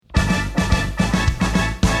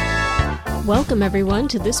Welcome, everyone,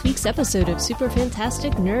 to this week's episode of Super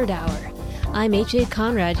Fantastic Nerd Hour. I'm H.A.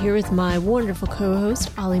 Conrad here with my wonderful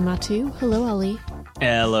co-host, Ali Matu. Hello, Ali.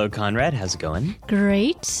 Hello, Conrad. How's it going?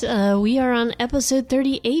 Great. We are on episode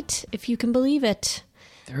 38, if you can believe it.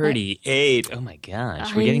 38. Oh, my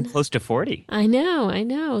gosh. We're getting close to 40. I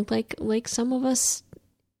know. Like some of us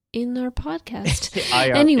in our podcast.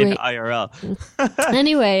 In IRL.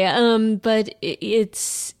 Anyway, but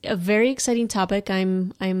it's a very exciting topic.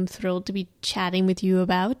 I'm thrilled to be chatting with you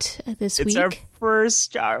about this week. It's our first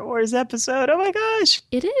Star Wars episode. Oh my gosh.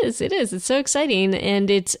 It is. It's so exciting, and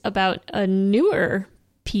it's about a newer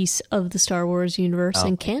piece of the Star Wars universe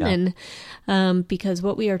and canon. Because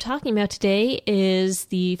what we are talking about today is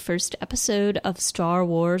the first episode of Star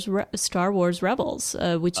Wars Rebels,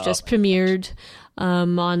 which just premiered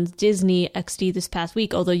on Disney XD this past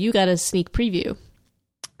week, although you got a sneak preview.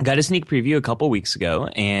 Got a sneak preview a couple weeks ago,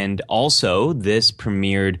 and also this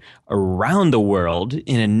premiered around the world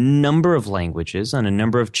in a number of languages on a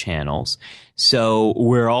number of channels. So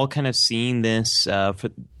we're all kind of seeing this for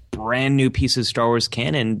brand new piece of Star Wars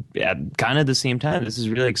canon at kind of the same time. This is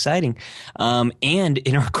really exciting. And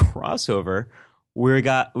in our crossover, we've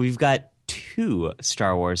got two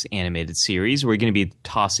Star Wars animated series. We're going to be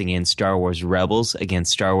tossing in Star Wars Rebels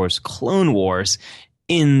against Star Wars Clone Wars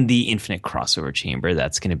in the Infinite Crossover Chamber.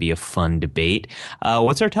 That's going to be a fun debate.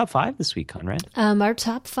 What's our top five this week, Conrad? Our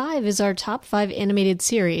top five is our top five animated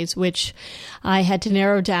series, which I had to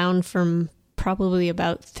narrow down from probably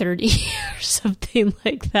about 30 or something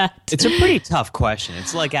like that. It's a pretty tough question.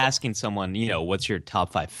 It's like asking someone, what's your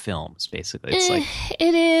top five films, basically. It's like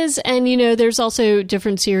it is. And, there's also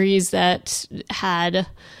different series that had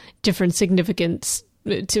different significance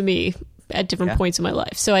to me at different points in my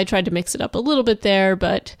life. So I tried to mix it up a little bit there,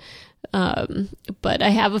 but I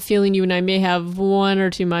have a feeling you and I may have one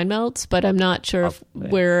or two mind melts, but I'm not sure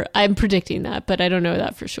I'm predicting that, but I don't know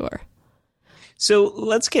that for sure. So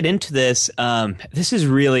let's get into this. This is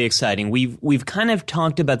really exciting. We've kind of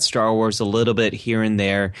talked about Star Wars a little bit here and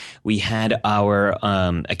there. We had our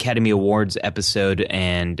Academy Awards episode,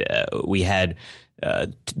 and we had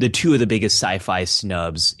the two of the biggest sci-fi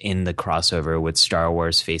snubs in the crossover, with Star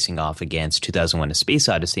Wars facing off against 2001: A Space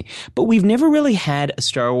Odyssey. But we've never really had a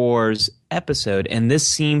Star Wars episode, and this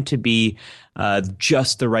seemed to be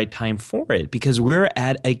just the right time for it, because we're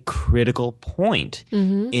at a critical point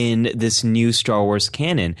in this new Star Wars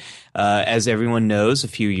canon. As everyone knows, a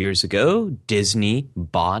few years ago, Disney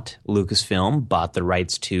bought Lucasfilm, bought the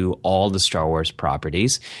rights to all the Star Wars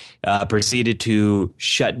properties, proceeded to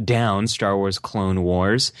shut down Star Wars Clone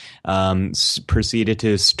Wars, proceeded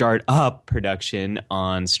to start up production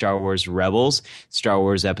on Star Wars Rebels, Star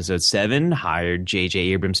Wars Episode 7, hired J.J.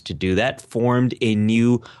 Abrams to do that, formed a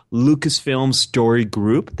new Lucasfilm story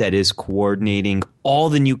group that is coordinating all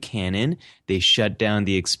the new canon. They shut down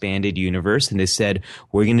the expanded universe, and they said,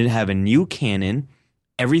 we're going to have a new canon.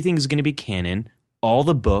 Everything's going to be canon. All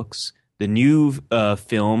the books, the new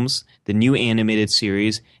films, the new animated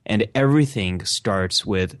series, and everything starts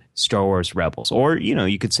with Star Wars Rebels. Or,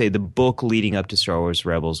 you could say the book leading up to Star Wars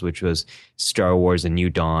Rebels, which was Star Wars: A New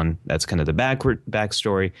Dawn. That's kind of the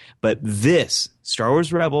backstory. But this, Star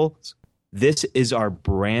Wars Rebels, this is our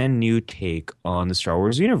brand new take on the Star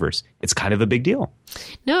Wars universe. It's kind of a big deal.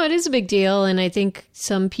 No, it is a big deal. And I think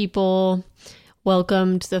some people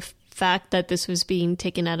welcomed the fact that this was being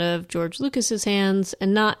taken out of George Lucas's hands,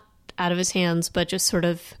 and not out of his hands, but just sort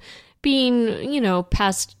of being,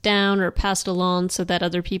 passed down or passed along so that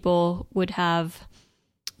other people would have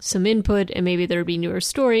some input, and maybe there would be newer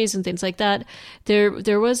stories and things like that.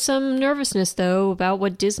 There was some nervousness, though, about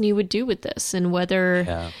what Disney would do with this, and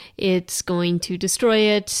whether it's going to destroy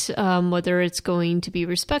it, whether it's going to be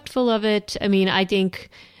respectful of it. I mean, I think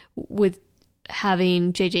with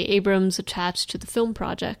having J.J. Abrams attached to the film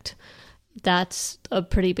project, that's a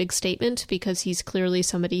pretty big statement, because he's clearly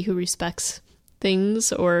somebody who respects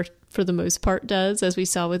things, or for the most part does, as we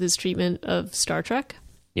saw with his treatment of Star Trek.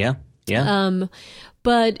 Yeah.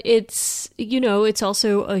 But it's, it's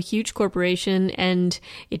also a huge corporation, and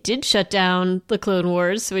it did shut down the Clone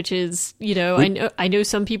Wars, which is, I know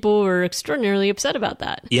some people were extraordinarily upset about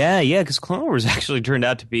that. Yeah, because Clone Wars actually turned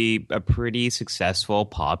out to be a pretty successful,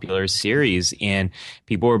 popular series, and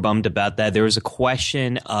people were bummed about that. There was a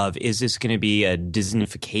question of, is this going to be a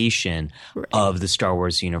Disneyfication of the Star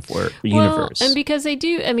Wars universe? Well, and because they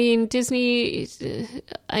do, Disney,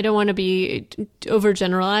 I don't want to be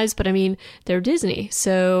overgeneralized, but they're Disney.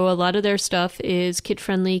 So a lot of their stuff is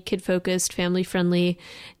kid-friendly, kid-focused, family-friendly.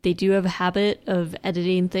 They do have a habit of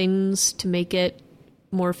editing things to make it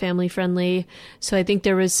more family friendly. So I think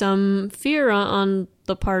there was some fear on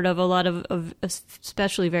the part of a lot of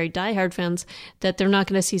especially very diehard fans that they're not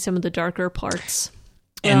going to see some of the darker parts.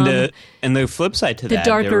 And the flip side to that, the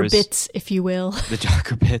darker bits, if you will, the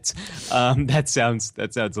darker bits. That sounds a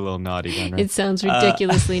little naughty, Conrad. It sounds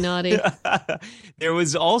ridiculously naughty. There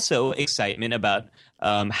was also excitement about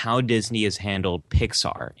how Disney has handled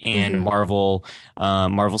Pixar and Marvel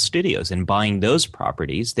Studios and buying those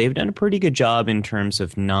properties. They've done a pretty good job in terms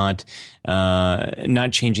of not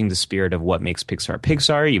changing the spirit of what makes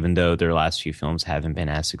Pixar, even though their last few films haven't been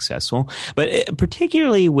as successful. But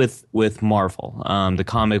particularly with Marvel, the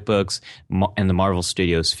comic books and the Marvel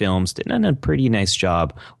Studios films did a pretty nice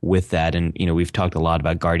job with that. And we've talked a lot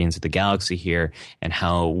about Guardians of the Galaxy here and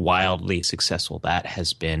how wildly successful that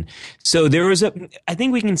has been. So I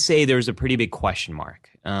think we can say there was a pretty big question mark.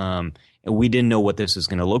 And we didn't know what this was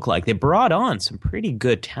going to look like. They brought on some pretty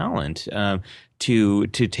good talent to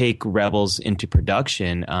take Rebels into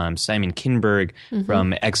production. Simon Kinberg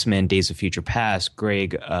from X-Men: Days of Future Past,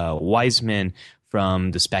 Greg Weisman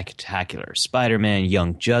from the Spectacular Spider-Man,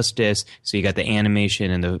 Young Justice. So you got the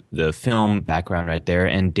animation and the film background right there.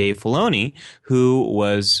 And Dave Filoni, who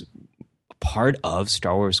was part of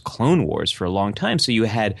Star Wars Clone Wars for a long time. So you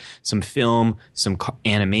had some film, some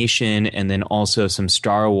animation, and then also some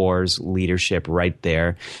Star Wars leadership right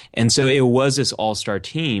there. And so it was this all-star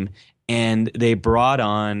team, and they brought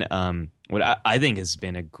on what I think has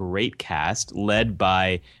been a great cast led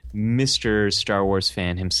by Mr. Star Wars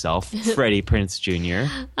fan himself, Freddie Prinze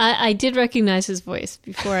Jr. I did recognize his voice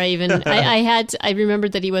before I even I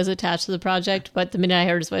remembered that he was attached to the project, but the minute I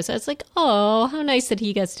heard his voice, I was like, oh, how nice that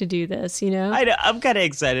he gets to do this, I'm kind of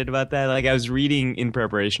excited about that. Like, I was reading in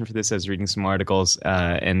preparation for this, I was reading some articles,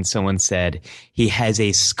 and someone said he has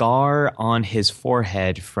a scar on his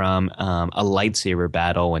forehead from a lightsaber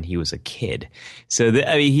battle when he was a kid. So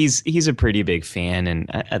he's a pretty big fan, and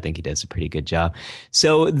I think he does a pretty good job.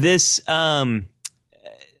 So this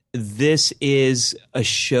is a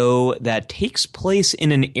show that takes place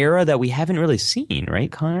in an era that we haven't really seen,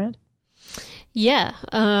 right, Conrad? Yeah,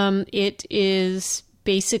 it is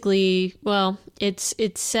basically, well, it's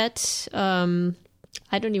set. I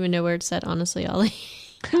don't even know where it's set, honestly, Ollie.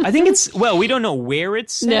 I think we don't know where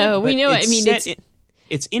it's set. No, we know.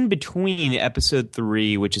 It's in between Episode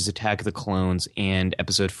 3, which is Attack of the Clones, and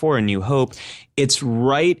Episode 4, A New Hope. It's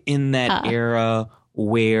right in that era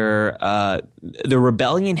where the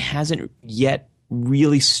rebellion hasn't yet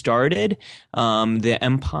really started. The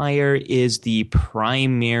Empire is the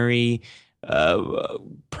primary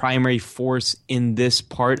force in this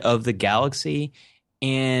part of the galaxy.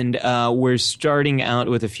 And we're starting out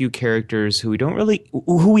with a few characters who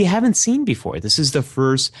we haven't seen before. This is the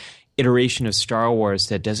first iteration of Star Wars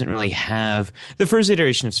that doesn't really have the first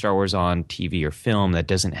iteration of Star Wars on TV or film that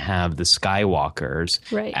doesn't have the Skywalkers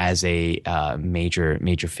as a major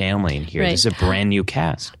family in here. Right. This is a brand new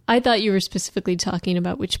cast. I thought you were specifically talking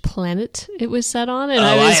about which planet it was set on, and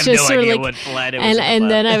I was just sort of like, what planet was and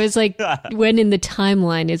then I was like, when in the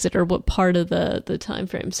timeline is it, or what part of the time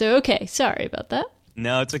frame? So okay, sorry about that.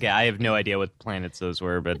 No, it's okay. I have no idea what planets those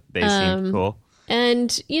were, but they seemed cool.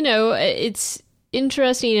 And it's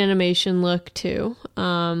interesting animation look too.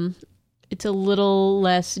 It's a little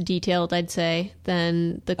less detailed, I'd say,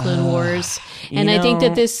 than the Clone Wars. And I think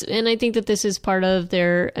that this is part of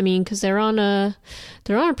their, because they're on a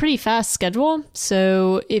pretty fast schedule.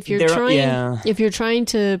 So if you're trying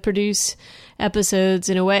to produce episodes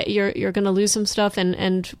in a way, you're going to lose some stuff,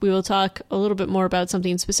 and we will talk a little bit more about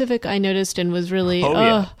something specific I noticed and was really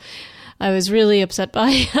I was really upset by.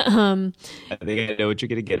 I think I know what you're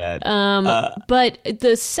going to get at. But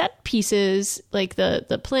the set pieces, like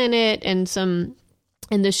the planet and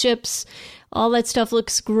the ships, all that stuff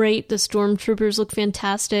looks great. The stormtroopers look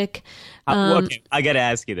fantastic. Okay, I got to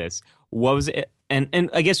ask you this. What was it?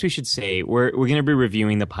 And I guess we should say we're going to be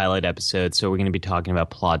reviewing the pilot episode, so we're going to be talking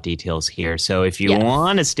about plot details here. So if you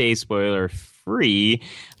want to stay spoiler free,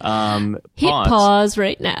 hit pause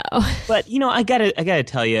right now. But I gotta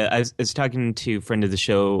tell you, I was talking to a friend of the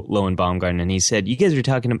show, Lowen Baumgarten, and he said, you guys are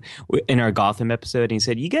talking in our Gotham episode, and he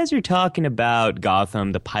said, you guys are talking about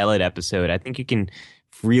Gotham, the pilot episode. I think you can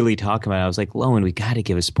freely talk about it. I was like, Lowen, we got to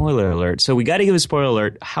give a spoiler alert. So we got to give a spoiler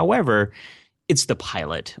alert. However, it's the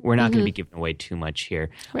pilot. We're not going to be giving away too much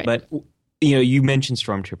here. Right. But you mentioned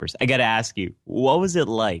stormtroopers. I got to ask you, what was it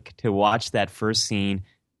like to watch that first scene,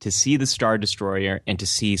 to see the Star Destroyer, and to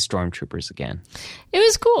see stormtroopers again? It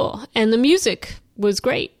was cool, and the music was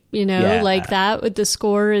great. Like that with the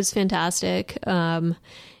score is fantastic. And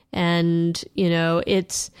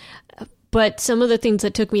it's. But some of the things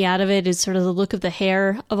that took me out of it is sort of the look of the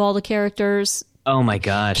hair of all the characters. Oh my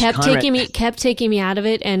gosh. kept taking me out of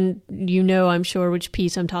it, and I'm sure which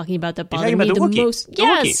piece I'm talking about that bothered me the most.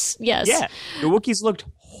 Yes. Yeah, the Wookiees looked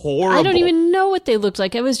horrible. I don't even know what they looked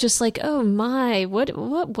like. I was just like, oh my, what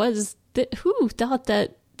was that? Who thought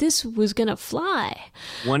that this was gonna fly?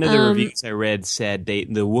 One of the reviews I read said the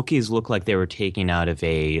Wookiees looked like they were taken out of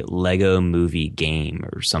a Lego movie game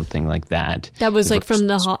or something like that. That was like from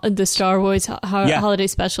the Star Wars holiday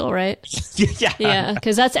special, right? Yeah,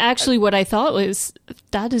 because that's actually what I thought was.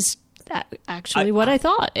 That is actually what I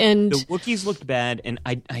thought. And the Wookiees looked bad, and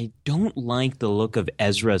I don't like the look of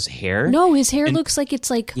Ezra's hair. No, his hair looks like it's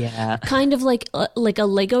like kind of like a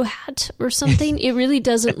Lego hat or something. It really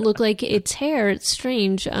doesn't look like it's hair. It's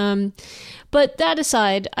strange. But that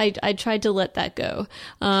aside, I tried to let that go.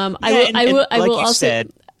 I will also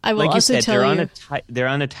tell you they're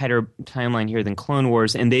on a tighter timeline here than Clone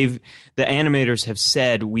Wars, and the animators have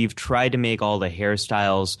said we've tried to make all the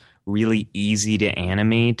hairstyles really easy to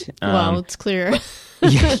animate. Well, it's clear.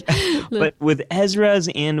 But with Ezra's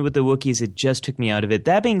and with the Wookiees, it just took me out of it.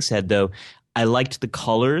 That being said, though, I liked the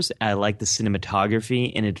colors, I liked the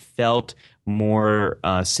cinematography, and it felt more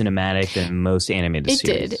cinematic than most animated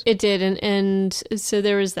series. It did, and so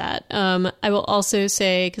there was that. I will also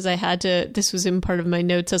say, because I had to, this was in part of my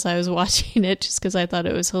notes as I was watching it, just because I thought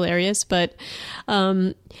it was hilarious, but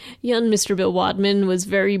young Mr. Bill Wadman was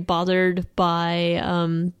very bothered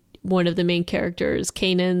by one of the main characters,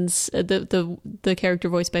 Kanan's, the character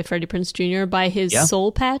voiced by Freddie Prinze Jr., by his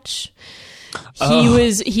soul patch.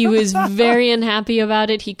 He was very unhappy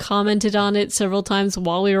about it. He commented on it several times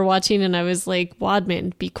while we were watching, and I was like,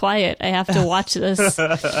 Wadman, be quiet. I have to watch this.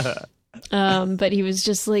 But he was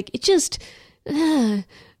just like, he's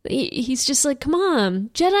just like, come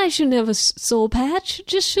on, Jedi shouldn't have a soul patch. It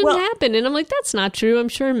just shouldn't happen. And I'm like, that's not true. I'm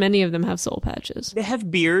sure many of them have soul patches. They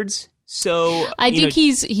have beards. So I think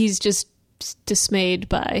he's just dismayed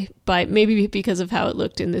by maybe because of how it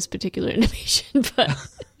looked in this particular animation, but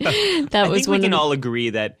that was one. We can all agree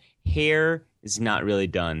that hair is not really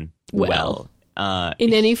done well.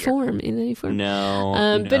 In any form.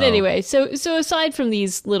 No. But anyway, so aside from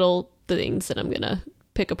these little things that I'm gonna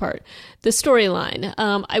pick apart, the storyline.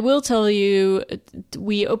 I will tell you,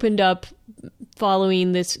 we opened up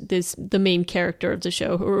following the main character of the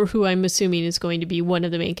show, or who I'm assuming is going to be one of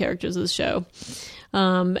the main characters of the show.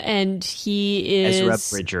 And he is Ezra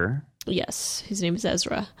Bridger. Yes, his name is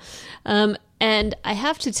Ezra. And I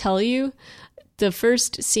have to tell you, the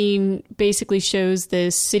first scene basically shows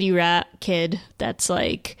this city rat kid that's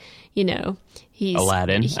like, he's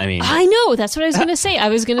Aladdin. I know, that's what I was going to say. I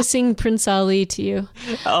was going to sing Prince Ali to you.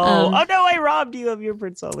 Oh no, I robbed you of your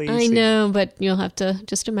Prince Ali. I know, but you'll have to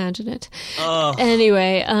just imagine it. Oh.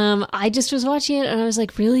 Anyway, I just was watching it and I was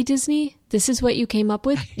like, really, Disney? This is what you came up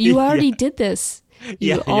with? You already did this.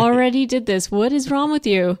 You already did this. What is wrong with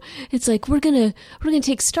you? It's like, we're gonna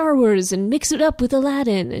take Star Wars and mix it up with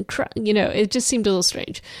Aladdin, and it just seemed a little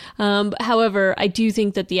strange. However, I do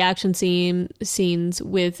think that the action scenes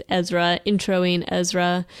with Ezra, introing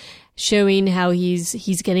Ezra, showing how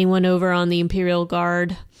he's getting one over on the Imperial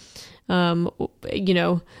Guard,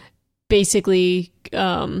 basically,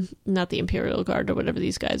 not the Imperial Guard or whatever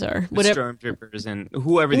these guys are. Whatever stormtroopers and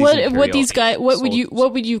whoever these what these guys. What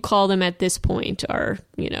would you call them at this point? Are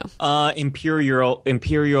Imperial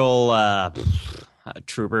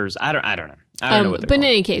troopers? I don't know. I don't know what they're but called. In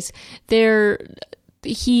any case,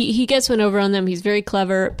 he gets one over on them. He's very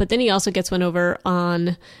clever, but then he also gets one over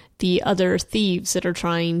on the other thieves that are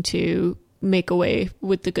trying to make away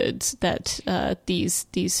with the goods that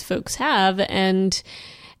these folks have, and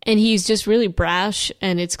he's just really brash,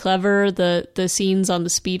 and it's clever. The scenes on the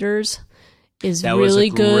speeders is really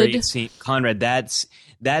good. Great scene. Conrad,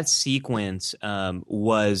 that sequence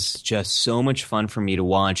was just so much fun for me to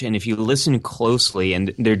watch. And if you listen closely,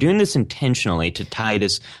 and they're doing this intentionally to tie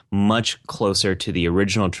this much closer to the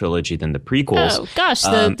original trilogy than the prequels. Oh, gosh,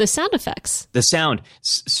 the sound effects. The sound.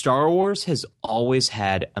 Star Wars has always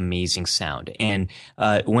had amazing sound. And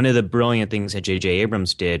one of the brilliant things that J.J.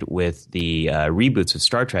 Abrams did with the reboots of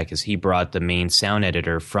Star Trek is he brought the main sound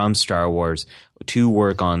editor from Star Wars to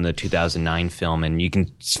work on the 2009 film, and you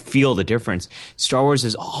can feel the difference. Star Wars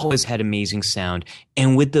has always had amazing sound,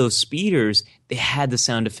 and with those speeders, they had the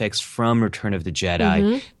sound effects from Return of the Jedi.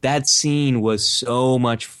 Mm-hmm. That scene was so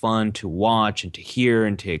much fun to watch and to hear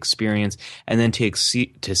and to experience, and then to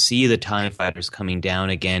see the TIE fighters coming down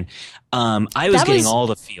again. I was getting all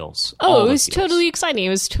the feels. Oh, it was totally exciting. It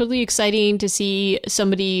was totally exciting to see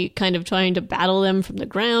somebody kind of trying to battle them from the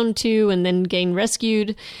ground too, and then getting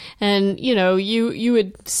rescued. And you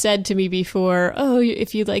had said to me before, oh,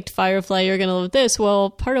 if you liked Firefly, you're going to love this. Well,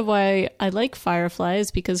 part of why I like Firefly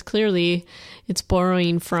is because clearly, it's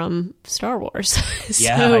borrowing from Star Wars.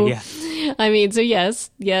 Yeah. I mean, so yes,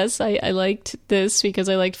 I liked this because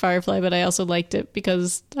I liked Firefly, but I also liked it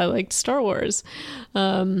because I liked Star Wars.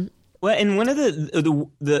 Well, and one of the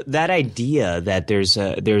that idea that there's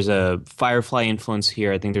a Firefly influence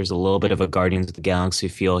here, I think there's a little bit of a Guardians of the Galaxy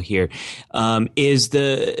feel here, is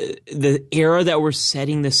the era that we're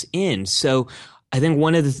setting this in. So I think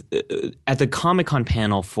one of the at the Comic-Con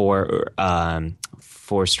panel for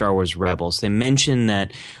Star Wars Rebels, they mentioned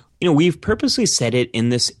that we've purposely set it in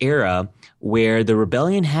this era where the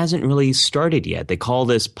rebellion hasn't really started yet. They call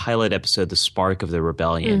this pilot episode the spark of the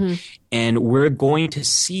rebellion. Mm-hmm. And we're going to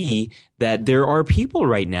see that there are people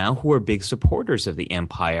right now who are big supporters of the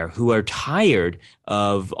Empire, who are tired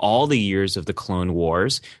of all the years of the Clone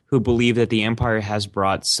Wars, who believe that the Empire has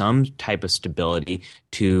brought some type of stability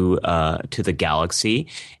to the galaxy,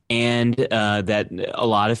 and that a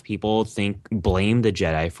lot of people blame the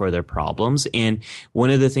Jedi for their problems. And one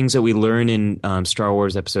of the things that we learn in Star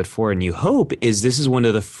Wars Episode 4: A New Hope is this is one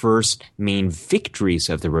of the first main victories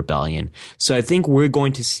of the rebellion. So I think we're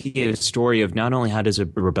going to see a story of not only how does a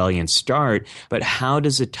rebellion start, but how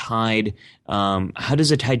does a tide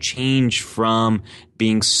change from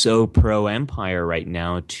being so pro-Empire right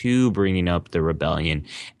now to bringing up the rebellion.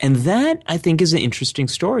 And that, I think, is an interesting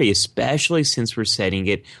story, especially since we're setting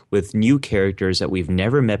it with new characters that we've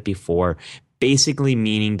never met before, basically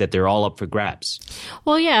meaning that they're all up for grabs.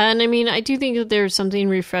 Well, yeah, and I mean, I do think that there's something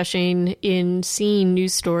refreshing in seeing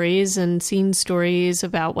news stories and seeing stories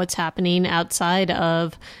about what's happening outside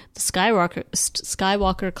of the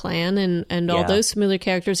Skywalker clan and all those familiar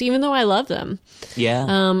characters, even though I love them. Yeah.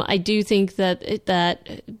 I do think that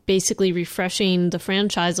that basically refreshing the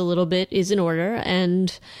franchise a little bit is in order,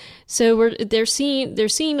 and so they're seeing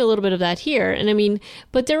a little bit of that here. And I mean,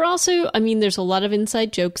 but they're also, I mean, there's a lot of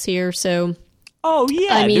inside jokes here, so. Oh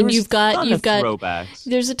yeah, I mean, you've got throwbacks.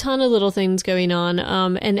 There's a ton of little things going on,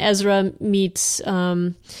 and Ezra meets.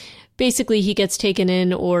 Basically, he gets taken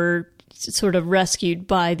in or sort of rescued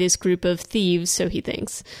by this group of thieves, so he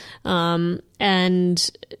thinks,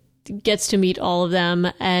 and gets to meet all of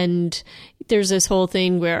them. And there's this whole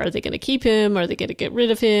thing where, are they going to keep him? Are they going to get rid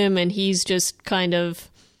of him? And he's just kind of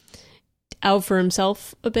out for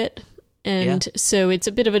himself a bit. And so it's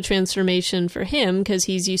a bit of a transformation for him because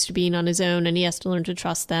he's used to being on his own and he has to learn to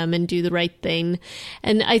trust them and do the right thing.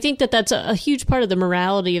 And I think that that's a huge part of the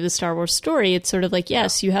morality of the Star Wars story. It's sort of like,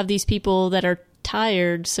 yes, you have these people that are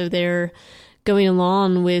tired, so they're going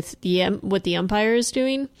along with what the Empire is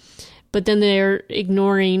doing, but then they're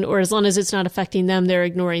ignoring, or as long as it's not affecting them, they're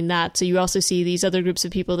ignoring that. So you also see these other groups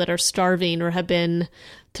of people that are starving or have been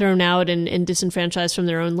thrown out and disenfranchised from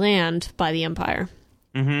their own land by the Empire.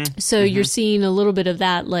 Mm-hmm. So you're seeing a little bit of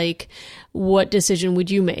that, like, what decision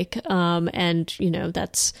would you make? And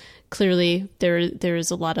that's clearly there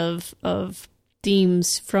is a lot of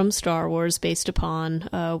themes from Star Wars based upon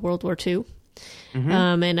World War II. Mm-hmm.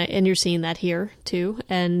 And you're seeing that here too.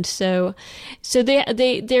 And so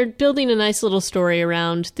they're building a nice little story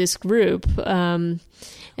around this group.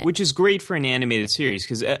 Which is great for an animated series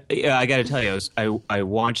because I got to tell you, I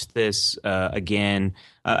watched this again.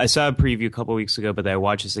 I saw a preview a couple weeks ago, but I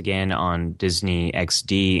watched this again on Disney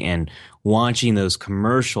XD, and watching those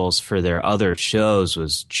commercials for their other shows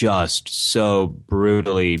was just so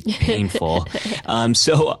brutally painful.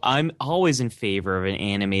 So I'm always in favor of an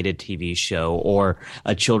animated TV show or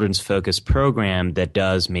a children's focused program that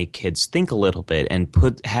does make kids think a little bit and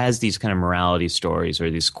has these kind of morality stories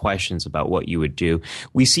or these questions about what you would do.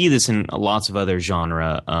 We see this in lots of other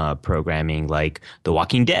genre programming, like The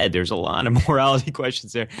Walking Dead. There's a lot of morality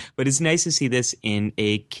questions there, but it's nice to see this in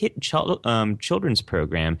a children's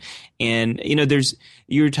program. And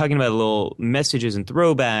you were talking about little messages and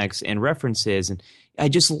throwbacks and references, and I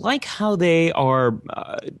just like how they are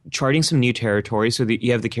charting some new territory. So that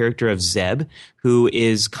you have the character of Zeb, who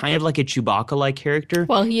is kind of like a Chewbacca-like character.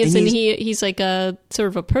 Well, he is, and he's like a sort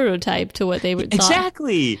of a prototype to what they would thought.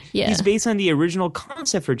 Exactly. Yeah. He's based on the original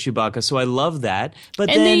concept for Chewbacca, so I love that. But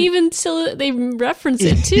and then they reference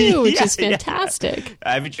it too, which is fantastic.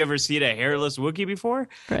 Yeah. Haven't you ever seen a hairless Wookiee before?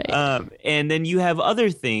 Right. And then you have other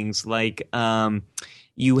things like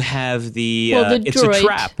you have the it's droid. a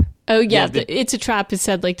trap. Oh yeah, it's a trap is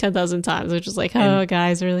said like 10,000 times, which is like,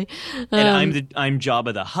 guys, really. And I'm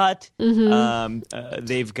Jabba the Hutt. Mm-hmm.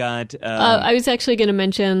 They've got. I was actually going to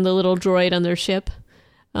mention the little droid on their ship.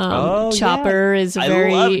 Chopper is I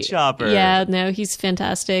love Chopper. Yeah, no, he's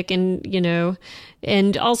fantastic, and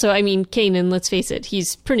and also, I mean, Kanan. Let's face it,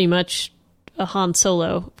 he's pretty much a Han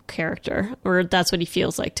Solo character, or that's what he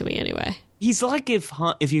feels like to me, anyway. He's like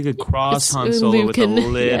if you could cross It's Han Solo with a Luke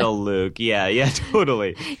and- little Luke. Yeah,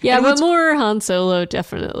 totally. Yeah, And but what's more Han Solo,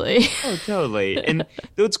 definitely. Oh, totally. And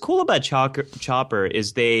what's cool about Chopper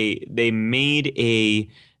is they made a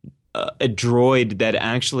droid that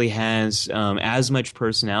actually has as much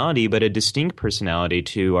personality, but a distinct personality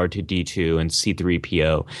to R2D2 and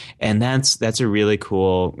C3PO, and that's a really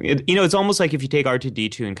cool. It's almost like if you take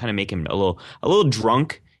R2D2 and kind of make him a little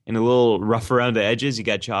drunk and a little rough around the edges, you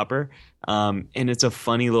got Chopper, and it's a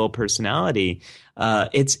funny little personality.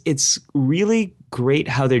 It's really great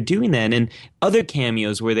how they're doing that, and other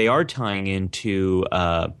cameos where they are tying into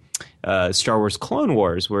Star Wars Clone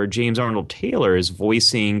Wars, where James Arnold Taylor is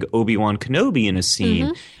voicing Obi-Wan Kenobi in a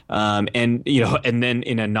scene, and then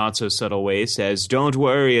in a not so subtle way says, "Don't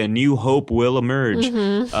worry, a new hope will emerge."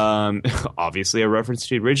 Obviously, a reference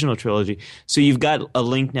to the original trilogy. So you've got a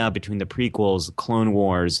link now between the prequels, Clone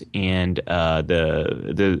Wars, and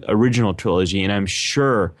the original trilogy, and I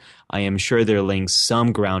am sure they're laying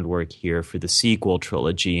some groundwork here for the sequel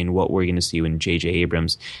trilogy and what we're going to see in J.J.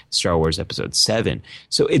 Abrams' Star Wars Episode 7.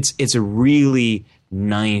 So it's a really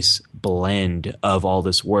nice blend of all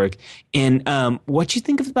this work. And what do you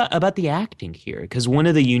think about the acting here? Because one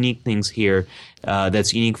of the unique things here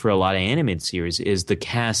that's unique for a lot of animated series is the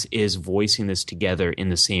cast is voicing this together in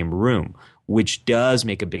the same room, which does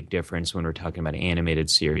make a big difference when we're talking about animated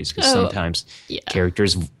series, because sometimes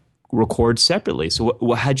characters record separately. So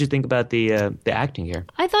how'd you think about the acting here?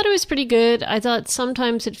 I thought it was pretty good. I thought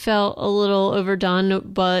sometimes it felt a little overdone,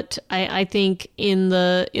 but I think in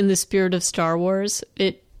the spirit of Star Wars,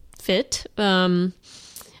 it fit.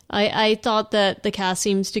 I thought that the cast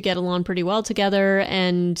seems to get along pretty well together,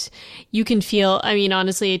 and you can feel, I mean,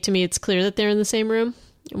 honestly, to me, it's clear that they're in the same room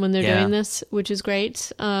when they're doing this, which is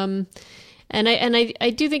great. And I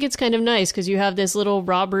do think it's kind of nice because you have this little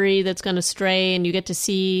robbery that's going to stray, and you get to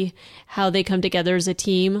see how they come together as a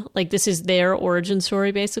team. Like, this is their origin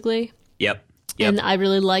story, basically. Yep. And I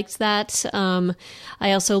really liked that.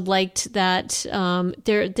 I also liked that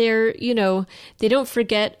they're they don't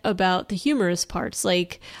forget about the humorous parts.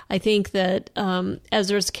 Like, I think that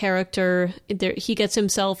Ezra's character, he gets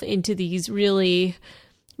himself into these really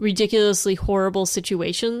ridiculously horrible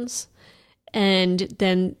situations, and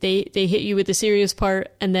then they hit you with the serious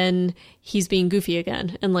part, and then he's being goofy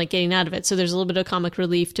again and like getting out of it. So there's a little bit of comic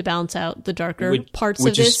relief to balance out the darker parts of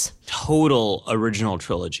this. Which is total original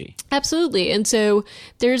trilogy. Absolutely. And so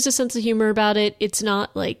there's a sense of humor about it. It's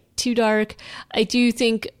not like too dark. I do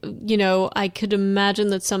think, I could imagine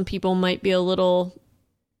that some people might be a little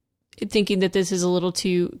thinking that this is a little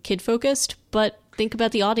too kid focused, but think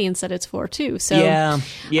about the audience that it's for too. So yeah.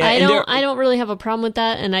 I don't really have a problem with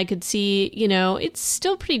that, and I could see, it's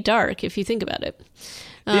still pretty dark if you think about it.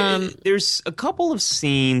 There's a couple of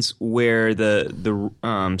scenes where the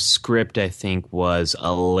script, I think, was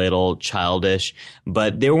a little childish,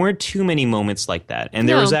 but there weren't too many moments like that. And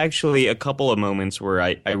there was actually a couple of moments where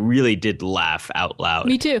I really did laugh out loud.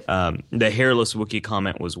 Me too. The hairless Wookiee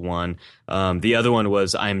comment was one. The other one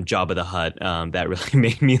was "I'm Jabba the Hutt." That really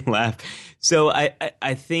made me laugh. So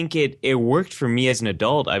I think it worked for me as an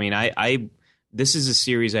adult. I mean, this is a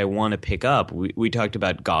series I want to pick up. We talked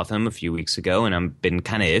about Gotham a few weeks ago, and I've been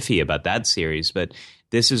kind of iffy about that series, but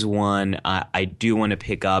this is one I do want to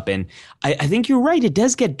pick up. And I think you're right. It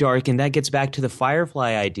does get dark, and that gets back to the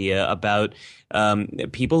Firefly idea about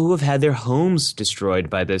people who have had their homes destroyed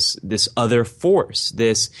by this other force,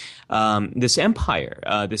 this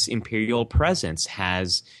empire, this imperial presence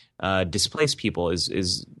has displaced people,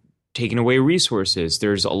 is taking away resources.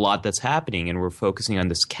 There's a lot that's happening, and we're focusing on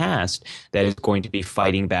this cast that is going to be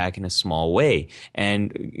fighting back in a small way.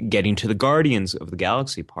 And getting to the Guardians of the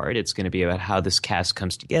Galaxy part, it's going to be about how this cast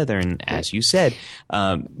comes together. And as you said,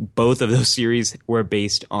 both of those series were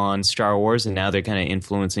based on Star Wars, and now they're kind of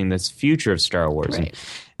influencing this future of Star Wars. Right.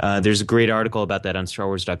 And there's a great article about that on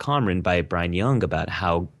StarWars.com written by Brian Young about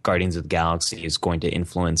how Guardians of the Galaxy is going to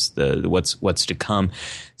influence what's to come.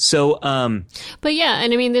 So, but yeah,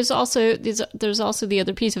 and I mean, there's also the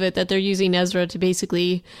other piece of it that they're using Ezra to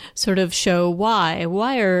basically sort of show why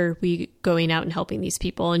are we going out and helping these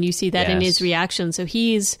people, and you see that in his reaction. So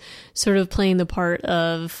he's sort of playing the part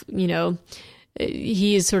of,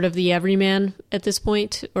 he is sort of the everyman at this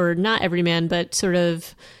point, or not everyman, but sort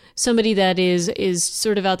of somebody that is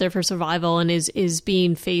sort of out there for survival and is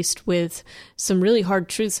being faced with some really hard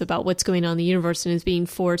truths about what's going on in the universe, and is being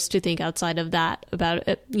forced to think outside of that, about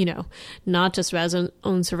not just about his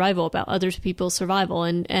own survival, about other people's survival,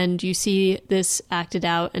 and you see this acted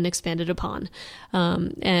out and expanded upon,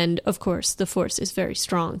 and of course the Force is very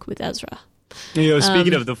strong with Ezra.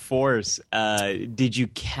 Speaking of the Force, did you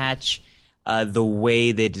catch the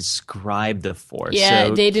way they describe the Force. Yeah,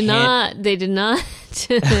 So they did not. They did not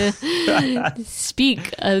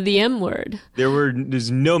speak the M word.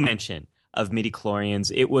 There's no mention of midichlorians.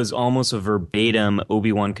 It was almost a verbatim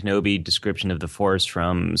Obi-Wan Kenobi description of the Force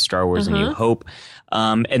from Star Wars: A New Hope,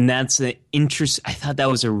 and that's the interest. I thought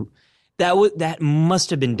that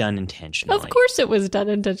must have been done intentionally. Of course it was done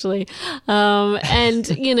intentionally. And,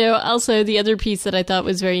 also the other piece that I thought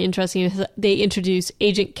was very interesting is they introduced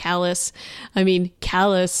Agent Callus. I mean,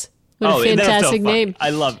 Callus. What a fantastic name.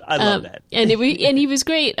 I love that. And he was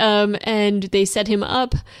great. And they set him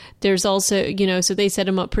up. There's also, so they set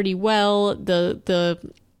him up pretty well.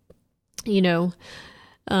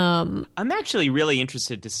 I'm actually really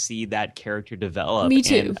interested to see that character develop. Me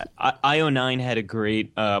too. And IO9 had a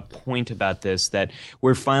great point about this, that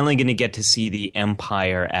we're finally going to get to see the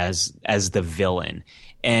Empire as the villain.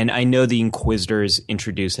 And I know the Inquisitor is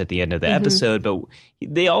introduced at the end of the episode, but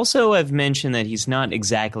they also have mentioned that he's not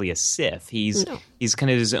exactly a Sith. He's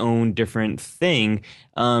kind of his own different thing.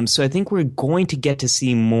 So I think we're going to get to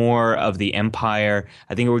see more of the Empire.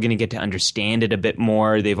 I think we're going to get to understand it a bit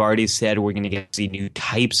more. They've already said we're going to get to see new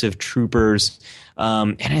types of troopers.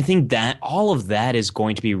 And I think that all of that is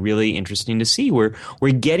going to be really interesting to see. We're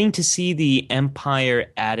getting to see the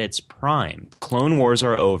Empire at its prime. Clone Wars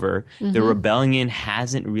are over. The rebellion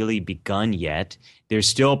hasn't really begun yet. They're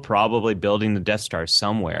still probably building the Death Star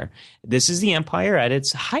somewhere. This is the Empire at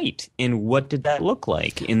its height. And what did that look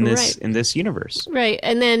like in this universe? Right.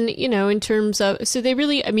 And then, in terms of, so they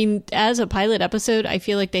really, as a pilot episode, I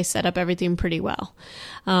feel like they set up everything pretty well.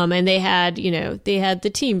 And they had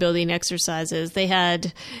the team building exercises. They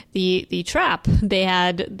had the trap. They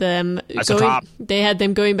had them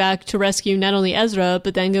going back to rescue not only Ezra,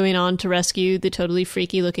 but then going on to rescue the totally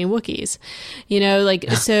freaky looking Wookiees. Man.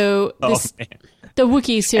 The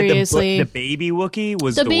Wookiee, seriously. The baby Wookiee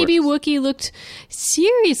was the baby worst. Wookiee looked,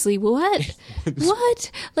 seriously, what?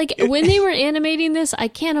 What? Like, when they were animating this, I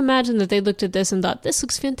can't imagine that they looked at this and thought, this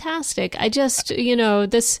looks fantastic. I just,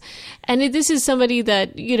 this is somebody that,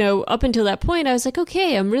 up until that point, I was like,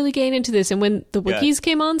 okay, I'm really getting into this. And when the Wookiees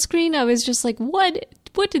came on screen, I was just like, what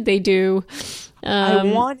did they do? I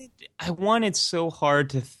wanted so hard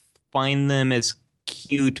to find them as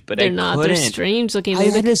cute, but they're I not. couldn't. They're strange looking. I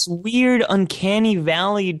had this weird uncanny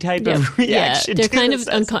valley type of reaction. They're kind of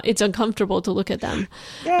it's uncomfortable to look at them.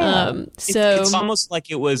 Yeah. So it's almost like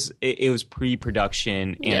it was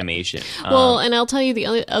pre-production animation. Well, and I'll tell you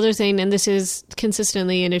the other thing, and this is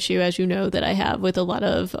consistently an issue, as you know, that I have with a lot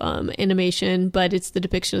of animation, but it's the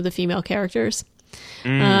depiction of the female characters.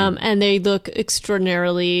 And they look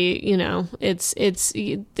extraordinarily, it's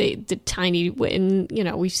the tiny, and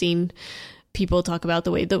we've seen people talk about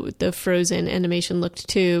the way the Frozen animation looked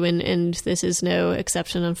too, and this is no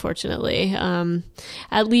exception, unfortunately.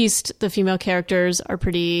 At least the female characters are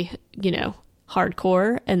pretty,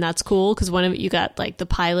 hardcore, and that's cool, because one of you got like the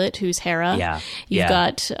pilot, who's Hera. You've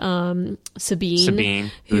got Sabine,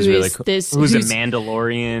 who's really cool. Who's a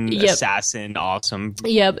Mandalorian Yep. assassin, awesome.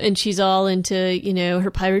 Yep, and she's all into,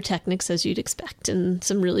 her pyrotechnics, as you'd expect, and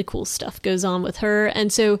some really cool stuff goes on with her.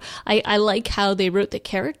 And so I like how they wrote the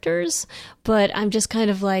characters, but I'm just kind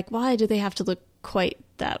of like, why do they have to look quite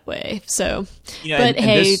that way? So, but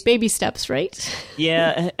hey, baby steps, right?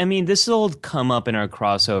 Yeah, this will come up in our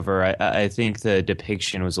crossover. I think the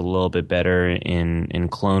depiction was a little bit better in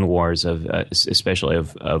Clone Wars, especially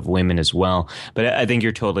of women as well. But I think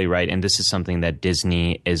you're totally right, and this is something that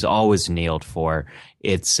Disney is always nailed for.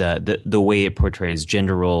 It's the way it portrays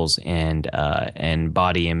gender roles and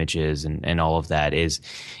body images and all of that is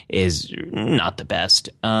not the best.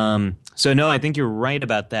 So no, I think you're right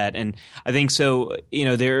about that, and I think so.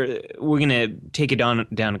 We're gonna take it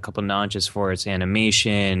down a couple notches for its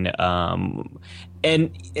animation,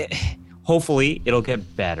 and hopefully it'll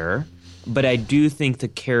get better. But I do think the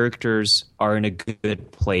characters are in a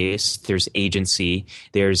good place. There's agency.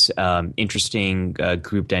 There's interesting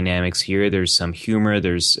group dynamics here. There's some humor.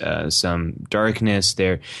 There's some darkness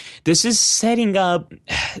there. This is setting up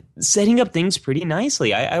things pretty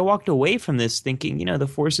nicely. I walked away from this thinking, the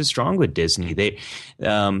Force is strong with Disney.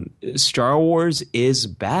 Star Wars is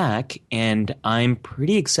back, and I'm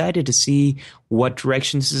pretty excited to see what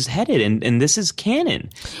direction this is headed, and this is canon.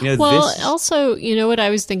 Also, what I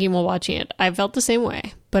was thinking while watching it, I felt the same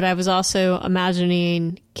way, but I was also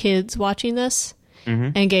imagining kids watching this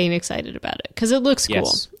and getting excited about it, because it looks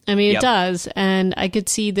cool. It does, and I could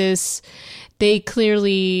see this. They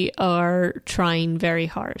clearly are trying very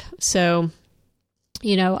hard. So,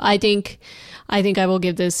 I think I will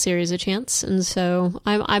give this series a chance, and so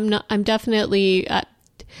I'm definitely,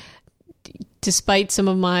 despite some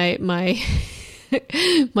of my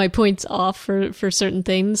my points off for certain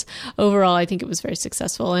things. Overall, I think it was very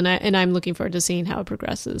successful, and I'm looking forward to seeing how it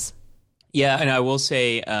progresses. Yeah, and I will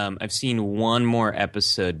say I've seen one more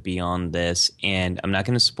episode beyond this, and I'm not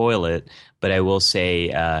going to spoil it, but I will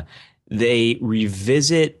say they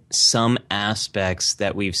revisit some aspects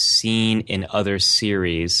that we've seen in other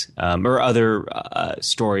series or other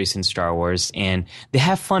stories in Star Wars, and they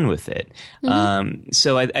have fun with it.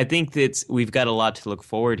 So I think that we've got a lot to look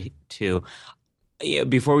forward to.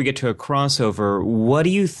 Before we get to a crossover, what do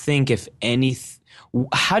you think, if any,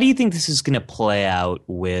 how do you think this is going to play out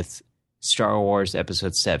with Star Wars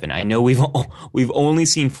Episode 7? I know we've only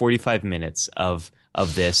seen 45 minutes of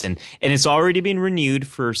this, and it's already been renewed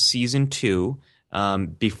for season 2.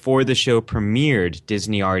 Before the show premiered,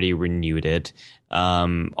 Disney already renewed it.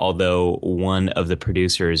 Although one of the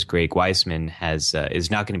producers, Greg Weisman,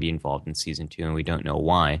 is not going to be involved in season 2, and we don't know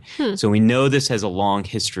why. So we know this has a long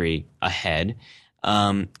history ahead.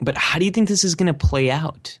 But how do you think this is going to play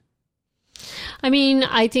out? I mean,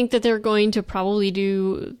 I think that they're going to probably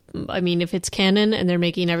do, I mean, if it's canon and they're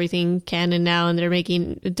making everything canon now and they're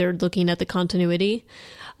looking at the continuity,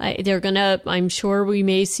 I'm sure we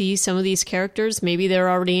may see some of these characters. Maybe they're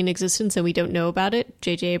already in existence and we don't know about it.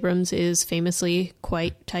 J.J. Abrams is famously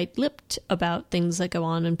quite tight-lipped about things that go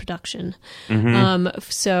on in production.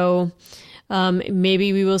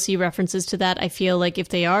 Maybe we will see references to that. I feel like if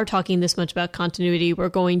they are talking this much about continuity, we're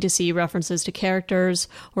going to see references to characters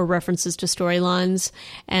or references to storylines.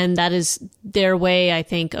 And that is their way, I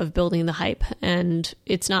think, of building the hype. And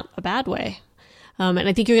it's not a bad way. And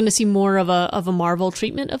I think you're going to see more of a Marvel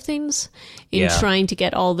treatment of things in trying to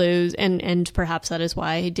get all those. And perhaps that is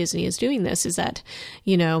why Disney is doing this, is that,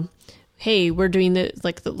 hey, we're doing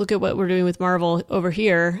look at what we're doing with Marvel over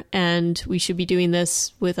here, and we should be doing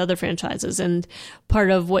this with other franchises. And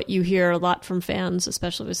part of what you hear a lot from fans,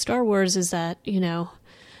 especially with Star Wars, is that,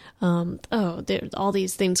 all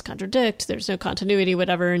these things contradict, there's no continuity,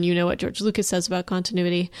 whatever, and you know what George Lucas says about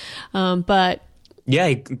continuity. But yeah,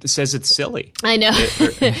 he says it's silly. I know.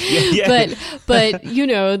 But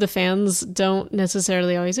the fans don't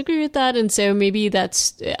necessarily always agree with that. And so maybe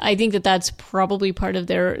I think that's probably part of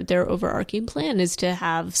their overarching plan, is to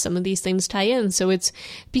have some of these things tie in. So it's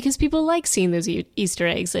because people like seeing those Easter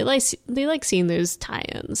eggs. They like seeing those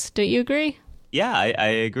tie-ins. Don't you agree? Yeah, I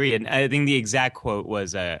agree. And I think the exact quote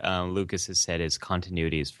was Lucas has said is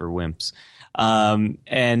continuity is for wimps. And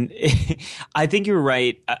I think you're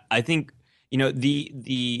right. I think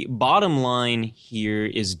the bottom line here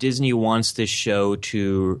is Disney wants this show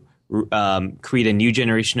to create a new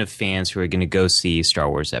generation of fans who are going to go see Star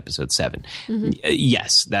Wars Episode 7.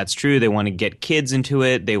 Yes, that's true. They want to get kids into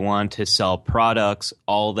it. They want to sell products,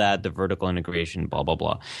 all that, the vertical integration, blah, blah,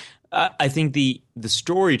 blah. I think the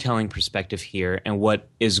storytelling perspective here, and what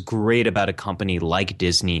is great about a company like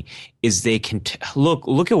Disney, is they can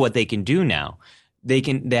look at what they can do now. They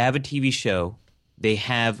have a TV show. They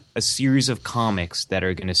have a series of comics that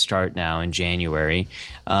are going to start now in January.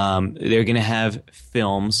 They're going to have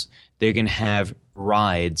films. They're going to have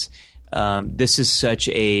rides. This is such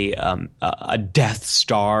a Death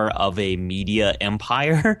Star of a media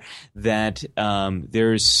empire that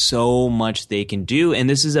there's so much they can do. And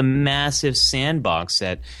this is a massive sandbox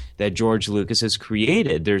that George Lucas has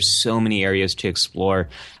created. There's so many areas to explore.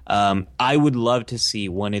 I would love to see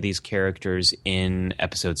one of these characters in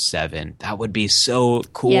Episode 7. That would be so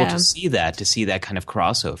cool to see that kind of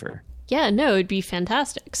crossover. Yeah, no, it'd be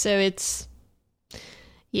fantastic. So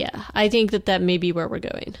I think that may be where we're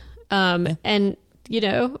going. And,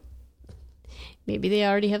 maybe they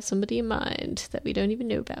already have somebody in mind that we don't even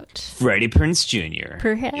know about. Freddie Prinze Jr.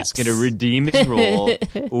 Perhaps. He's going to redeem his role,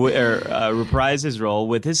 or reprise his role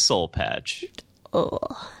with his soul patch. Oh,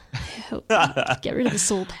 get rid of the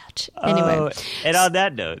soul patch. Anyway. And on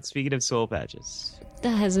that note, speaking of soul patches.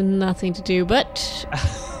 That has nothing to do, but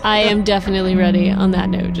I am definitely ready on that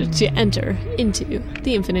note to enter into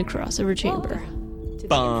the Infinite Crossover Chamber.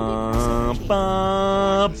 Bum,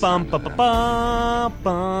 bum, bum, bum, bum,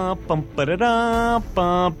 bum, bum, ba-da-da,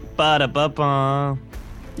 bum, ba-da-ba-bum.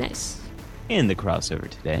 Nice. In the crossover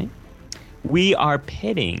today, we are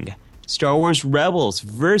pitting Star Wars Rebels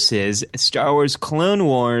versus Star Wars Clone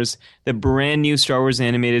Wars, the brand new Star Wars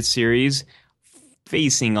animated series,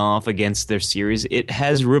 facing off against their series it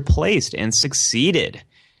has replaced and succeeded.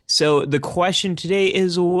 So the question today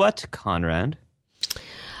is what, Conrad?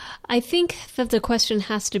 I think that the question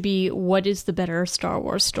has to be, what is the better Star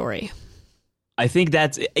Wars story? I think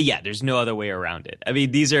there's no other way around it. I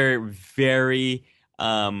mean, these are very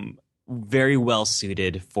very well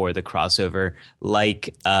suited for the crossover.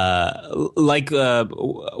 Like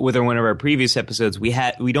with one of our previous episodes, we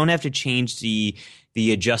don't have to change the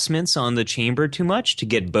adjustments on the chamber too much to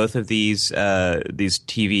get both of these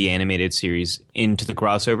TV animated series into the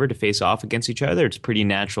crossover to face off against each other. It's pretty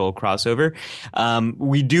natural crossover.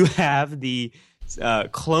 We do have the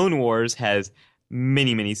Clone Wars has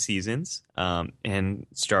many seasons, and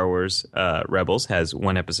Star Wars Rebels has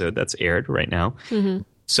one episode that's aired right now. Mm-hmm.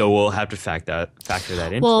 So we'll have to factor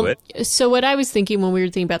that into it. So what I was thinking when we were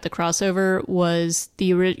thinking about the crossover was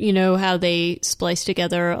how they spliced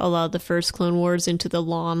together a lot of the first Clone Wars into the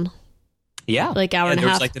long, like hour and a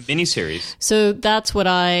half. There's like the miniseries. So that's what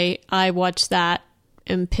I watched that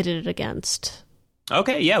and pitted it against.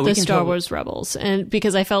 Okay, yeah, the Star Wars Rebels, and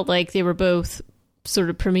because I felt like they were both sort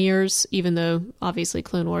of premieres, even though obviously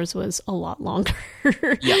Clone Wars was a lot longer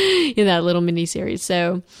in that little miniseries.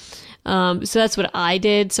 So that's what I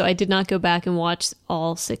did. So I did not go back and watch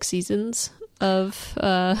all 6 seasons of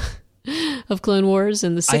Clone Wars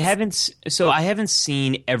and the 6th. I haven't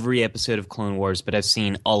seen every episode of Clone Wars, but I've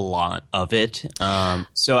seen a lot of it.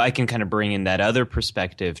 So I can kind of bring in that other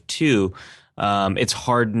perspective too. It's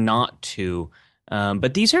hard not to,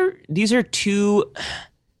 but these are two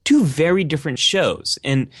very different shows,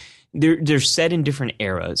 and they're set in different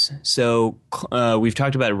eras. So we've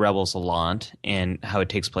talked about Rebels a lot and how it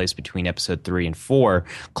takes place between episode 3 and 4.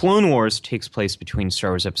 Clone Wars takes place between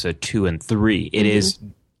Star Wars episode 2 and 3. It is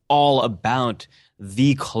all about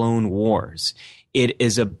the Clone Wars. It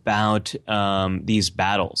is about these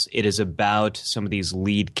battles. It is about some of these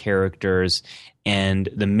lead characters and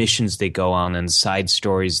the missions they go on and side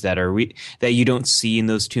stories that are that you don't see in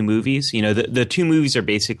those 2 movies. You know, the 2 movies are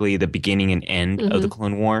basically the beginning and end of the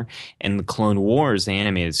Clone War, and the Clone Wars, the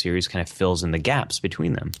animated series, kind of fills in the gaps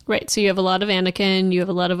between them. Right. So you have a lot of Anakin, you have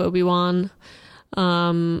a lot of Obi-Wan.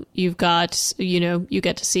 You've got, you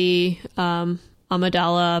get to see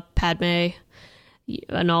Amidala, Padme,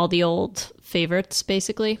 and all the old favorites,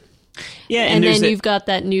 basically. Yeah, and then you've got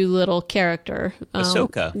that new little character,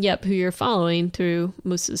 Ahsoka. Yep, who you're following through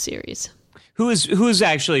most of the series. Who is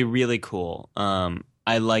actually really cool.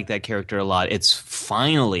 I like that character a lot. It's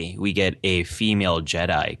finally we get a female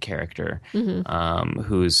Jedi character,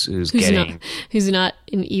 who's not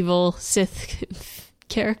an evil Sith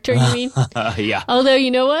character. You mean? Yeah. Although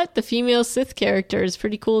you know what, the female Sith character is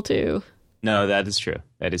pretty cool too. No, that is true.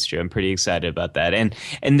 That is true. I'm pretty excited about that. And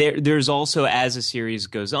there's also, as the series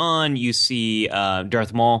goes on, you see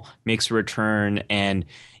Darth Maul makes a return, and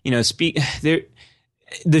the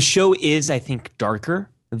show is, I think, darker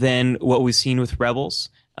than what we've seen with Rebels.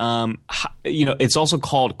 It's also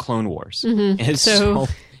called Clone Wars. Mm-hmm. So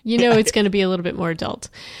it's going to be a little bit more adult.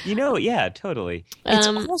 Yeah, totally. It's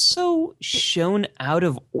also shown out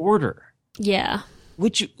of order. Yeah.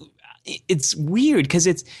 Which it's weird because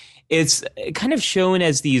it's kind of shown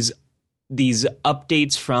as these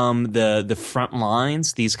updates from the front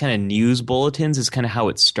lines, these kind of news bulletins is kind of how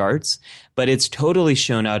it starts, but it's totally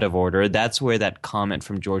shown out of order. That's where that comment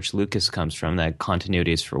from George Lucas comes from, that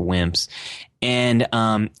continuity is for wimps. And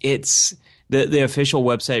it's the official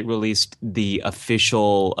website released the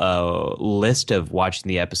official list of watching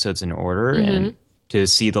the episodes in order and to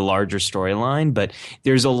see the larger storyline, but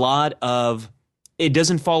there's a lot of it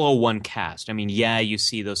doesn't follow one cast. I mean, yeah, you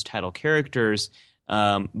see those title characters,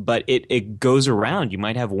 but it goes around. You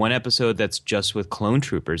might have one episode that's just with clone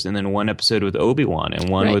troopers, and then one episode with Obi-Wan, and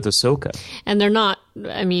one with Ahsoka. And they're not.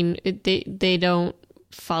 I mean, they don't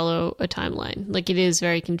follow a timeline. Like, it is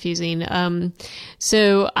very confusing.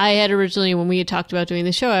 So I had originally, when we had talked about doing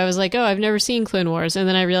the show, I was like, oh, I've never seen Clone Wars, and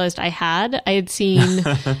then I realized I had seen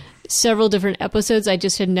several different episodes. I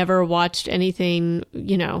just had never watched anything,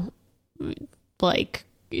 like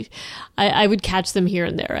I would catch them here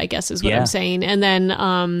and there, I guess is what I'm saying. And then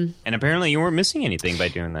and apparently you weren't missing anything by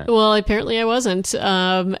doing that. Well, apparently I wasn't.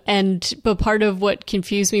 But part of what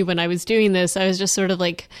confused me when I was doing this, I was just sort of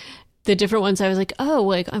like the different ones. I was like, oh,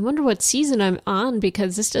 like I wonder what season I'm on,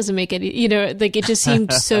 because this doesn't make any, like it just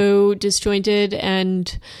seemed so disjointed.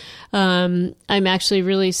 And I'm actually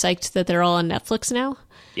really psyched that they're all on Netflix now.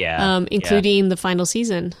 Yeah, including the final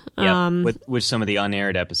season. With some of the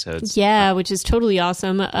unaired episodes. Yeah, which is totally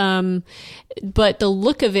awesome. But the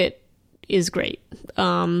look of it is great.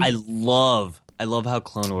 I love how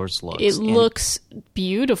Clone Wars looks. It looks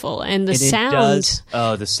beautiful, and the sound.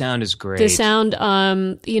 The sound is great. The sound,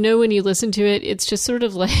 when you listen to it, it's just sort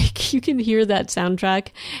of like you can hear that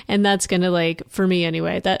soundtrack, and that's gonna, like, for me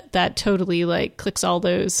anyway, that totally like clicks all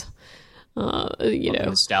those.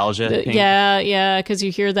 Nostalgia. Yeah, because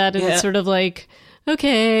you hear that and it's sort of like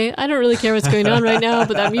okay, I don't really care what's going on right now,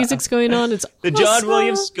 but that music's going on. It's The awesome. John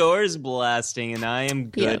Williams score is blasting, and I am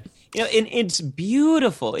good. You know, and it's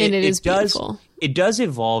beautiful. And it is beautiful. It does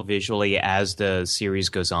evolve visually as the series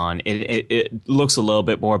goes on. It looks a little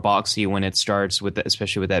bit more boxy when it starts,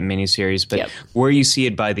 especially with that miniseries. But where you see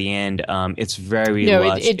it by the end, it's very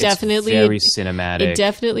lush. It definitely it's very cinematic. It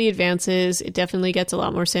definitely advances. It definitely gets a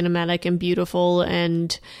lot more cinematic and beautiful.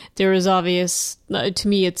 And there was obvious, to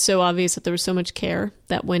me, it's so obvious that there was so much care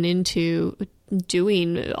that went into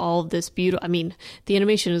doing all of this beautiful. I mean, the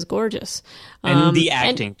animation is gorgeous, and the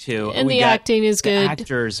acting too. And the acting is good. The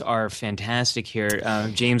actors are fantastic here.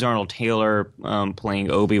 James Arnold Taylor playing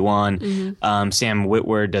Obi-Wan. Sam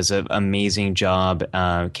Witwer does an amazing job.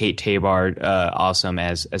 Kate Tabard, awesome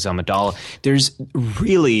as Amidala. There's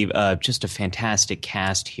really just a fantastic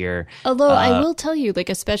cast here. Although I will tell you, like,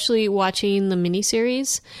 especially watching the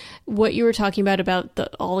miniseries, what you were talking about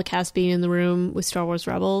all the cast being in the room with Star Wars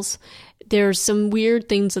Rebels. There's some weird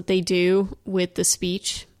things that they do with the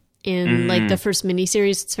speech in like the first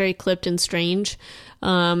miniseries. It's very clipped and strange.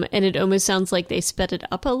 And it almost sounds like they sped it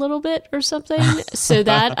up a little bit or something. So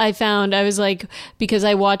that I was like, because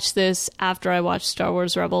I watched this after I watched Star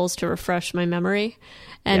Wars Rebels to refresh my memory.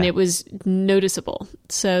 And it was noticeable.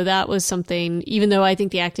 So that was something, even though I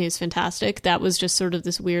think the acting is fantastic, that was just sort of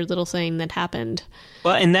this weird little thing that happened.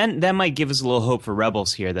 Well, and then that might give us a little hope for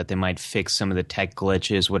Rebels here, that they might fix some of the tech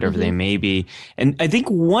glitches, whatever they may be. And I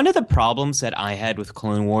think one of the problems that I had with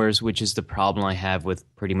Clone Wars, which is the problem I have with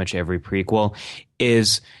pretty much every prequel,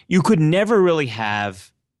 is you could never really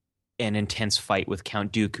have an intense fight with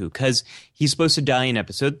Count Dooku because he's supposed to die in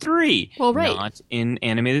episode 3, not in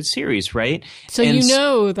animated series, right? So you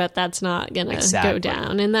know that's not going to go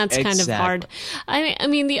down, and that's kind of hard. I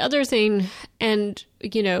mean, the other thing, and,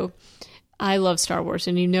 you know, I love Star Wars,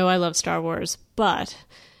 and you know I love Star Wars, but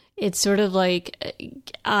it's sort of like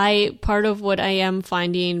part of what I am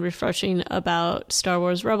finding refreshing about Star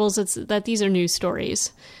Wars Rebels is that these are new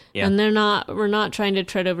stories. Yeah. And we're not trying to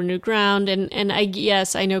tread over new ground. And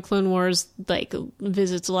I know Clone Wars like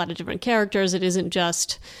visits a lot of different characters. It isn't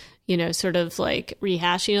just, you know, sort of like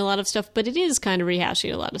rehashing a lot of stuff, but it is kind of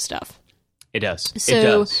rehashing a lot of stuff. It does. So, it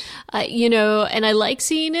does. You know, and I like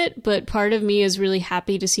seeing it, but part of me is really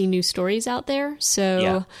happy to see new stories out there.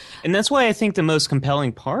 So, and that's why I think the most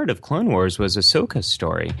compelling part of Clone Wars was Ahsoka's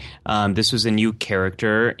story. This was a new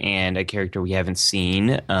character and a character we haven't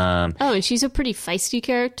seen. And she's a pretty feisty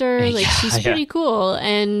character. Like she's pretty cool.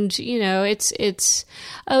 And, you know, it's,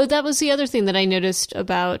 that was the other thing that I noticed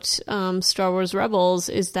about Star Wars Rebels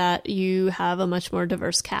is that you have a much more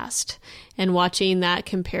diverse cast, and watching that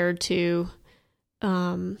compared to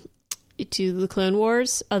the Clone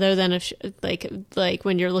Wars, other than like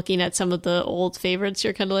when you're looking at some of the old favorites,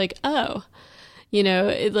 you're kind of like, oh, you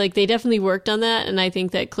know, like they definitely worked on that. And I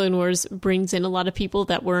think that Clone Wars brings in a lot of people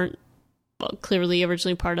that weren't clearly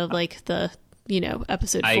originally part of like the, you know,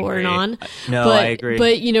 episode 4 and on. I agree.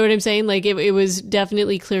 But you know what I'm saying? Like it was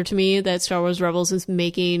definitely clear to me that Star Wars Rebels is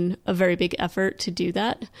making a very big effort to do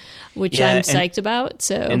that, which I'm psyched about.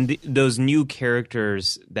 So, and those new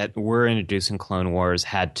characters that were introduced in Clone Wars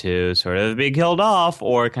had to sort of be killed off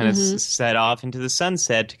or kind of set off into the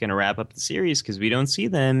sunset to kind of wrap up the series because we don't see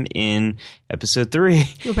them in episode 3.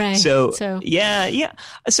 Right. So. Yeah.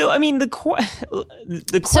 So I mean, the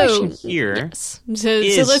question here. Yes. So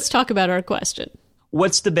let's talk about our question.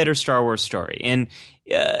 What's the better Star Wars story? And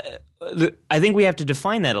I think we have to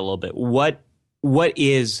define that a little bit. What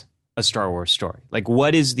is a Star Wars story? Like,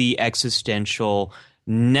 what is the existential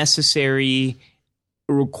necessary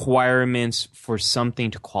requirements for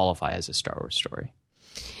something to qualify as a Star Wars story?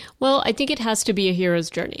 Well, I think it has to be a hero's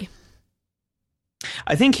journey.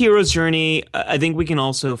 I think hero's journey. I think we can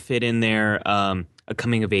also fit in there a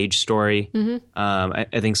coming of age story. I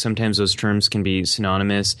think sometimes those terms can be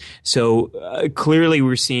synonymous. So clearly,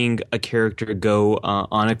 we're seeing a character go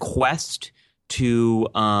on a quest to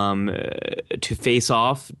face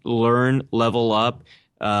off, learn, level up,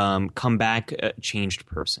 come back a changed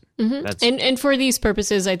person. And for these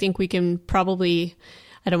purposes, I think we can probably,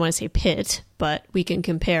 I don't want to say pit, but we can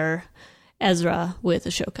compare Ezra with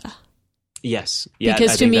Ashoka. Yes. Yeah,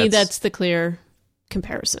 because to me, that's the clear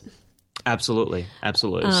comparison. Absolutely.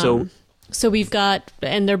 So we've got,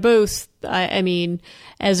 and they're both, I mean,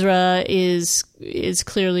 Ezra is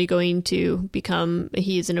clearly going to become,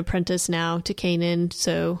 he's an apprentice now to Kanan,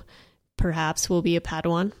 so perhaps will be a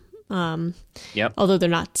Padawan. Although they're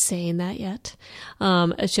not saying that yet.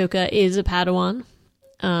 Ashoka is a Padawan,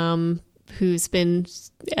 who's been,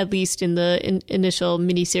 at least in the initial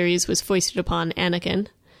miniseries, was foisted upon Anakin.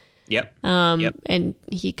 Yep. And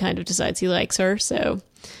he kind of decides he likes her, so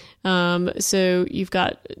So you've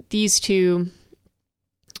got these two,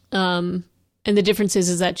 and the difference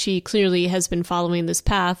is that she clearly has been following this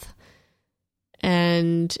path,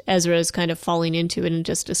 and Ezra is kind of falling into it and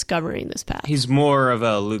just discovering this path. He's more of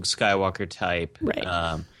a Luke Skywalker type,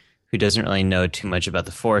 right? Who doesn't really know too much about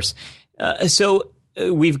the Force. So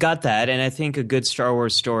we've got that, and I think a good Star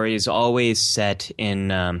Wars story is always set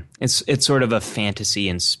in it's sort of a fantasy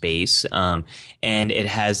in space, and it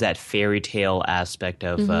has that fairy tale aspect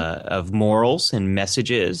of morals and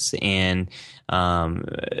messages, and I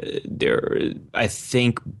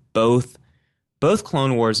think both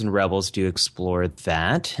Clone Wars and Rebels do explore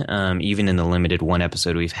that. Even in the limited one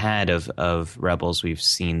episode we've had of Rebels, we've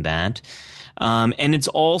seen that. And it's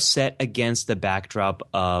all set against the backdrop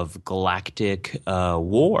of galactic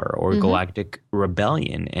war or galactic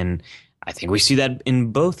rebellion. And I think we see that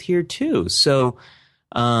in both here too. So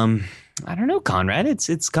I don't know, Conrad,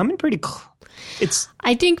 it's coming pretty close.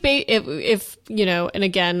 I think if you know, and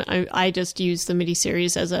again, I just use the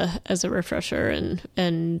miniseries as a refresher,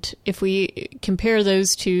 and if we compare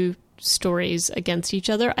those two stories against each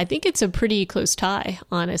other, I think it's a pretty close tie,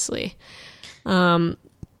 honestly.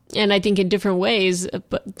 And I think in different ways,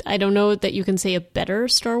 but I don't know that you can say a better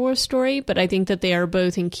Star Wars story, but I think that they are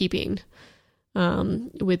both in keeping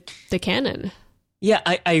with the canon. Yeah,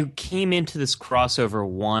 I came into this crossover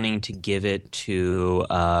wanting to give it to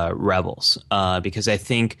Rebels because I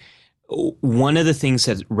think one of the things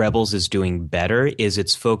that Rebels is doing better is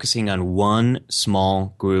it's focusing on one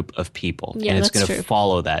small group of people, and it's going to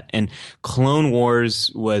follow that. And Clone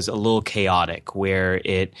Wars was a little chaotic, where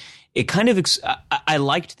it kind of I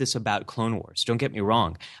liked this about Clone Wars. Don't get me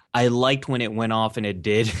wrong. I liked when it went off and it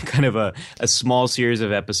did kind of a small series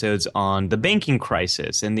of episodes on the banking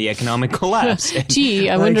crisis and the economic collapse. Gee,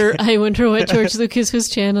 I wonder what George Lucas was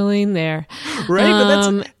channeling there. Right,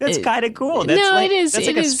 but that's kind of cool. That's it is. That's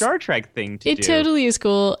like a Star Trek thing to do. It totally is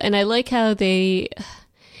cool, and I like how they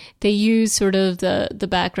use sort of the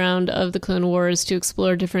background of the Clone Wars to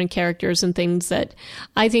explore different characters and things that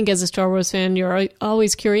I think as a Star Wars fan, you're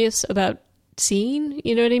always curious about seeing,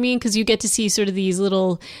 you know what I mean? Because you get to see sort of these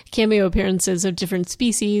little cameo appearances of different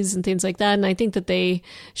species and things like that. And I think that they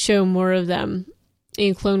show more of them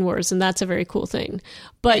in Clone Wars, and that's a very cool thing.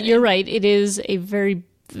 But you're right. It is a very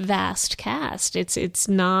vast cast. It's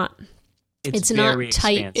not tight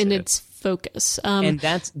expansive in its focus, and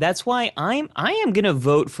that's why I am going to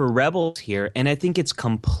vote for Rebels here, and I think it's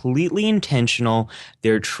completely intentional.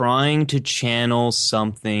 They're trying to channel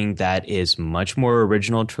something that is much more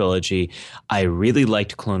original trilogy. I really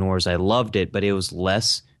liked Clone Wars. I loved it, but it was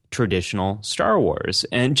less traditional Star Wars,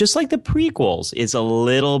 and just like the prequels,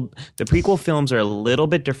 the prequel films are a little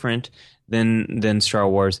bit different than Star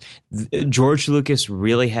Wars. George Lucas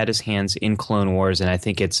really had his hands in Clone Wars, and I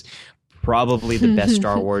think it's probably the best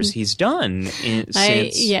Star Wars he's done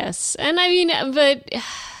since. Yes, and I mean, but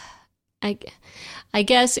I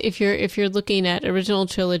guess if you're looking at original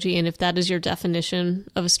trilogy, and if that is your definition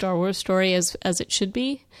of a Star Wars story as it should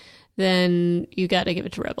be, then you got to give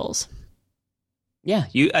it to Rebels. Yeah,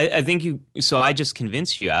 I think you. So I just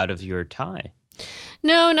convinced you out of your tie.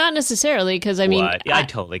 No, not necessarily, because I mean... What? I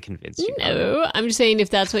totally convinced you. No, I'm just saying if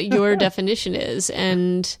that's what your definition is.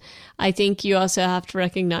 And I think you also have to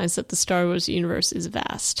recognize that the Star Wars universe is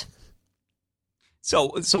vast.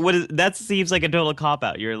 So what is that? Seems like a total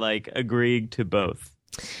cop-out. You're like agreeing to both.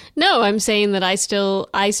 No, I'm saying that I still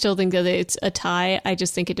think that it's a tie. I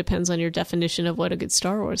just think it depends on your definition of what a good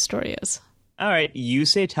Star Wars story is. All right, you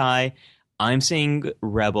say tie. I'm saying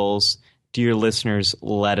Rebels. Dear listeners,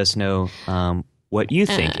 let us know what you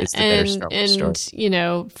think is the better Star Wars story. And, you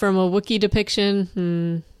know, from a Wookiee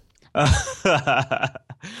depiction,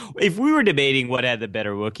 If we were debating what had the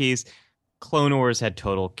better Wookiees, Clone Wars had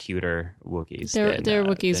total cuter Wookiees. Their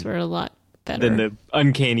Wookiees were a lot better than the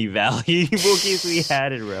Uncanny Valley Wookiees we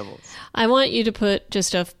had in Rebels. I want you to put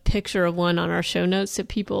just a picture of one on our show notes so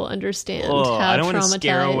people understand how I don't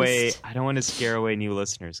traumatized. I don't want to scare away new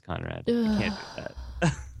listeners, Conrad. I can't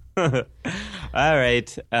do that. All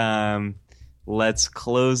right. Let's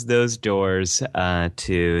close those doors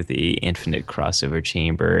to the infinite crossover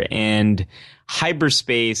chamber and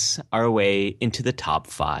hyperspace our way into the top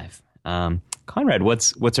 5. Conrad,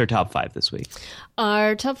 what's our top 5 this week?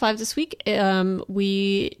 Our top 5 this week,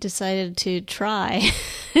 we decided to try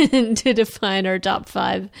to define our top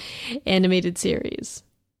 5 animated series.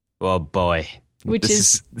 Oh boy,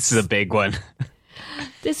 this is a big one.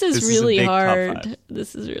 This is really hard.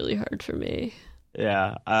 This is really hard for me.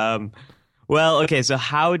 Yeah. Well, okay. So,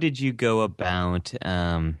 how did you go about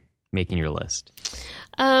making your list?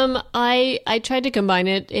 I tried to combine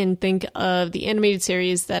it and think of the animated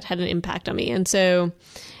series that had an impact on me. And so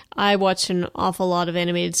I watched an awful lot of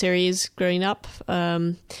animated series growing up.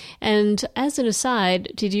 And as an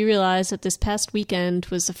aside, did you realize that this past weekend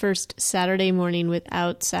was the first Saturday morning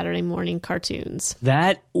without Saturday morning cartoons?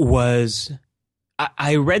 That was...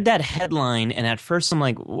 I read that headline, and at first I'm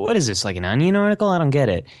like, what is this, like an Onion article? I don't get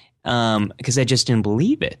it. Because I just didn't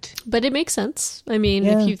believe it. But it makes sense. I mean,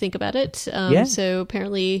 if you think about it. So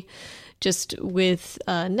apparently just with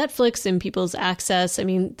Netflix and people's access, I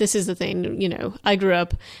mean, this is the thing, you know, I grew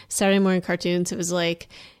up Saturday morning cartoons. It was like,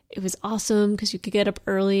 it was awesome because you could get up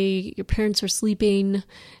early, your parents were sleeping,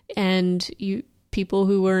 and people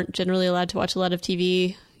who weren't generally allowed to watch a lot of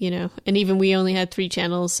TV, you know, and even we only had 3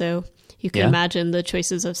 channels, so you can imagine the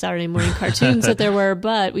choices of Saturday morning cartoons that there were,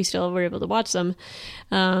 but we still were able to watch them.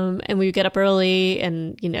 And we would get up early,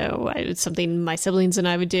 and, you know, it was something my siblings and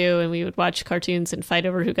I would do, and we would watch cartoons and fight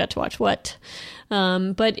over who got to watch what.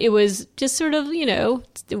 But it was just sort of, you know,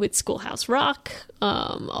 with Schoolhouse Rock,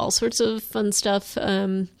 all sorts of fun stuff.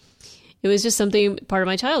 It was just something part of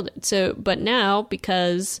my childhood. So, but now,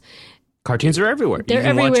 because... cartoons are everywhere. They're you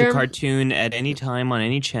can everywhere. watch a cartoon at any time on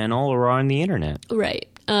any channel or on the internet. Right.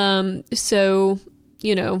 So,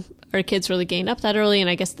 you know, our kids really getting up that early, and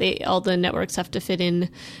I guess all the networks have to fit in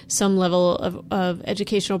some level of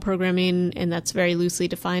educational programming, and that's very loosely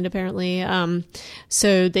defined, apparently.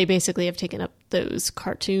 So they basically have taken out the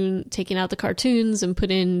cartoons and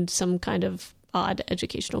put in some kind of odd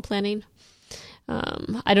educational planning.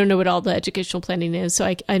 I don't know what all the educational planning is,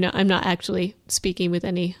 so I know I'm not actually speaking with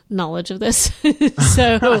any knowledge of this.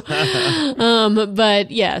 So,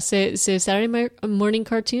 but yeah, so Saturday morning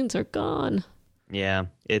cartoons are gone. Yeah,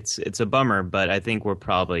 it's a bummer, but I think we're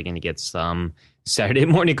probably going to get some Saturday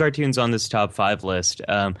morning cartoons on this top 5 list.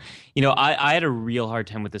 You know, I had a real hard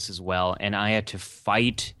time with this as well, and I had to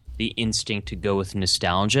fight the instinct to go with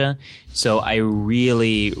nostalgia. So I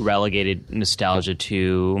really relegated nostalgia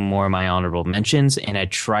to more of my honorable mentions, and I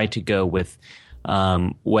tried to go with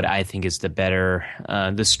what I think is the better,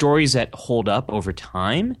 the stories that hold up over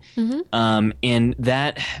time. Mm-hmm. And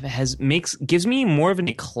that gives me more of an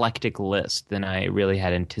eclectic list than I really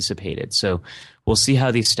had anticipated. So we'll see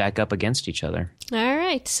how these stack up against each other. All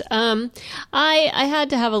right. I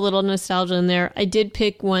had to have a little nostalgia in there. I did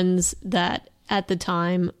pick ones that at the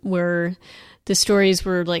time where the stories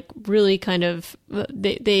were like really kind of,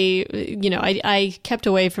 they you know, I kept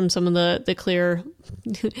away from some of the clear,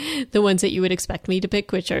 the ones that you would expect me to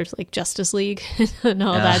pick, which are like Justice League and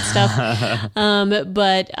all that stuff.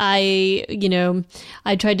 But I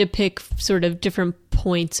tried to pick sort of different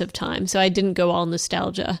points of time. So I didn't go all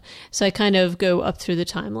nostalgia. So I kind of go up through the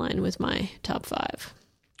timeline with my top 5.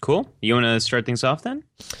 Cool. You want to start things off then?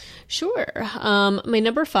 Sure. My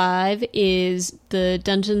number 5 is the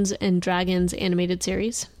Dungeons and Dragons animated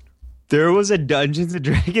series. There was a Dungeons and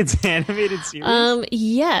Dragons animated series?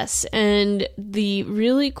 Yes. And the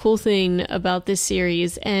really cool thing about this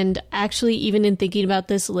series, and actually even in thinking about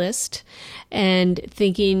this list and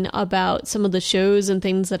thinking about some of the shows and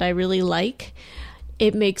things that I really like,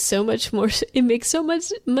 it makes so much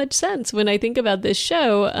sense when I think about this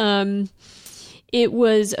show. It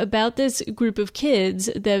was about this group of kids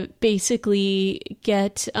that basically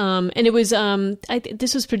get, and it was,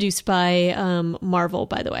 this was produced by Marvel,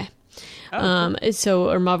 by the way. Oh, cool.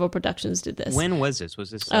 Or Marvel Productions did this. When was this?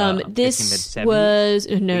 Was this this was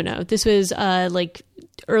no. This was like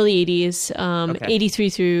early 80s, 83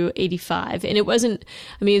 through 85, and it wasn't.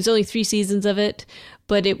 I mean, it was only 3 seasons of it,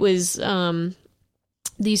 but it was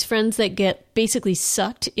these friends that get basically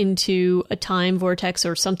sucked into a time vortex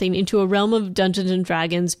or something, into a realm of Dungeons and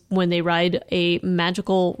Dragons when they ride a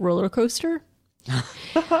magical roller coaster.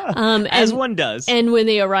 As one does. And when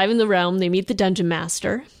they arrive in the realm, they meet the dungeon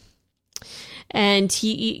master. And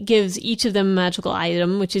he gives each of them a magical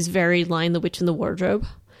item, which is very Lion the Witch in the Wardrobe.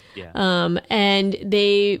 Yeah. And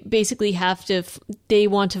they basically they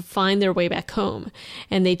want to find their way back home,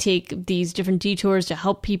 and they take these different detours to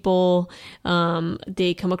help people.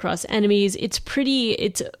 They come across enemies.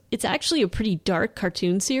 It's actually a pretty dark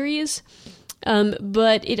cartoon series.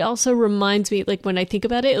 But it also reminds me, like when I think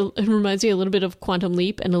about it, it reminds me a little bit of Quantum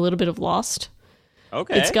Leap and a little bit of Lost.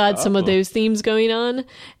 Okay. It's got some of those themes going on,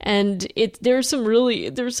 and there's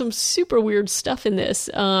some super weird stuff in this.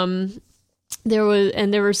 There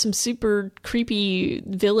were some super creepy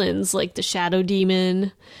villains like the Shadow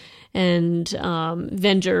Demon and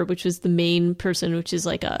Venger, which was the main person, which is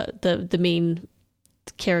like the main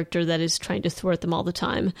character that is trying to thwart them all the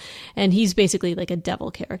time, and he's basically like a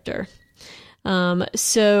devil character.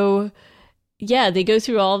 So yeah, they go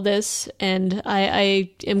through all of this, and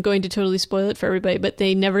I am going to totally spoil it for everybody, but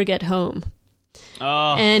they never get home.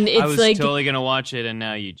 Oh, and it's I was like totally gonna watch it, and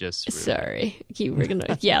now you just sorry, you were gonna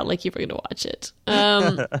like you were gonna watch it.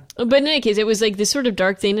 But in any case, it was like this sort of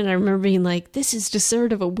dark thing, and I remember being like, this is just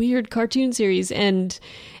sort of a weird cartoon series, and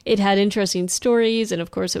it had interesting stories, and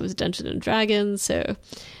of course, it was Dungeons and Dragons. So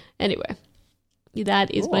anyway,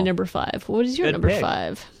 that is my number 5. What is your Good number pick.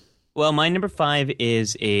 5? Well, my number 5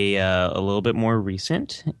 is a little bit more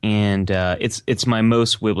recent, and it's my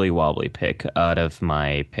most wibbly wobbly pick out of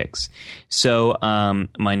my picks. So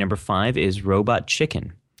my number 5 is Robot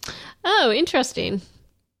Chicken, Oh, interesting.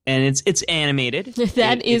 and it's animated.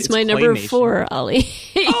 That is it's my number claymation. 4, Ollie.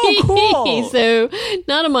 Oh, cool. So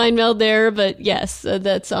not a mind meld there, but yes,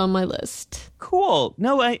 that's on my list. Cool.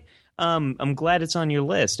 No, I'm glad it's on your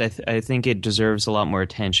list. I think it deserves a lot more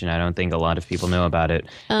attention. I don't think a lot of people know about it.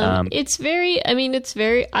 It's very. I mean, it's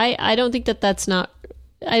very. I don't think that's not.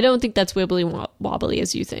 I don't think that's wibbly wobbly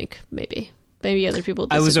as you think. Maybe other people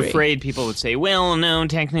disagree. I was afraid people would say, well, no,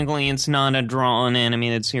 technically it's not a drawn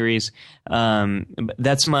animated series.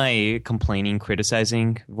 That's my complaining,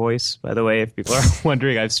 criticizing voice, by the way, if people are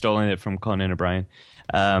wondering. I've stolen it from Conan O'Brien.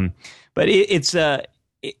 But it's a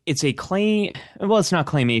clay. Well, it's not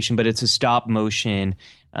claymation, but it's a stop motion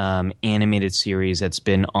animated series that's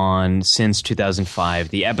been on since 2005.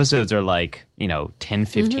 The episodes are like 10,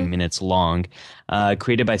 15 minutes long.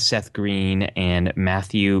 Created by Seth Green and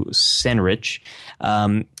Matthew Senrich.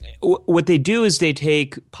 What they do is they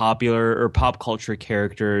take popular or pop culture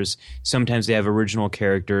characters. Sometimes they have original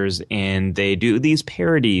characters, and they do these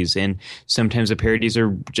parodies. And sometimes the parodies are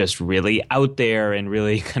just really out there and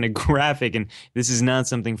really kind of graphic. And this is not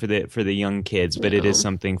something for the young kids, but it is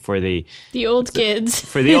something for the old kids.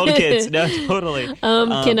 For the old kids, no, totally.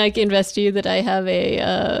 Can I confess to you that I have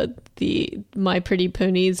the My Pretty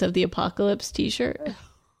Ponies of the Apocalypse T-shirt?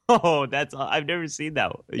 Oh, I've never seen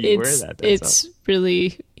that. You wear that. It's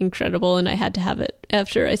really incredible, and I had to have it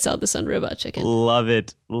after I saw this on Robot Chicken. Love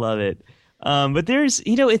it. But there's,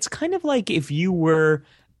 it's kind of like if you were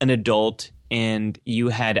an adult and you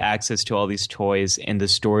had access to all these toys and the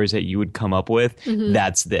stories that you would come up with,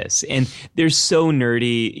 that's this. And they're so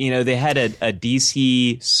nerdy. They had a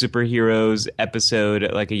DC superheroes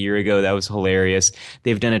episode like a year ago that was hilarious.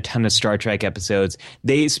 They've done a ton of Star Trek episodes.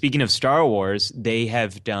 Speaking of Star Wars, they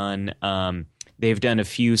have done they've done a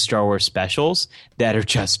few Star Wars specials that are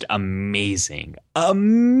just amazing.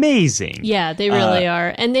 Amazing. Yeah, they really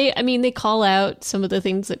are. And they call out some of the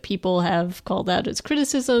things that people have called out as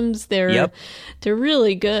criticisms. They're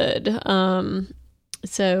really good.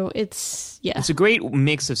 So it's a great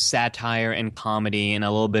mix of satire and comedy and a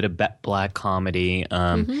little bit of black comedy.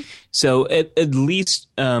 So at least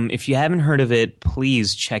if you haven't heard of it,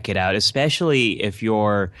 please check it out, especially if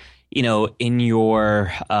you're in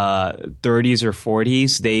your 30s or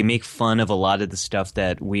 40s. They make fun of a lot of the stuff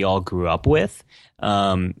that we all grew up with.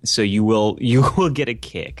 So you will get a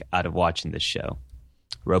kick out of watching this show.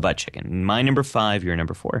 Robot Chicken. My number 5, your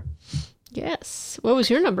number 4. Yes. What was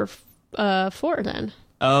your number 4 then?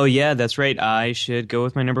 Oh, yeah, that's right. I should go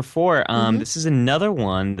with my number 4. This is another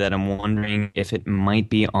one that I'm wondering if it might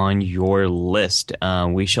be on your list.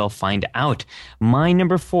 We shall find out. My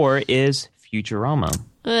number 4 is Futurama.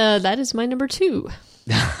 That is my number 2.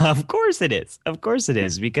 Of course it is,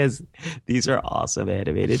 because these are awesome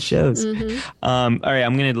animated shows. All right,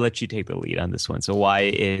 I'm going to let you take the lead on this one. So why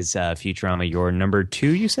is Futurama your number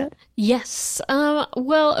 2, you said? Yes.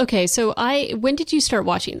 Well, okay, so when did you start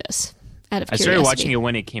watching this? Out of curiosity. I started watching it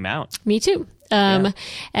when it came out. Me too.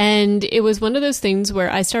 And it was one of those things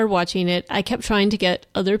where I started watching it. I kept trying to get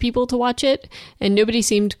other people to watch it, and nobody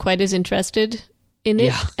seemed quite as interested in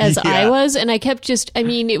it as I was. And I kept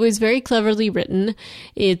it was very cleverly written.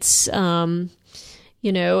 It's,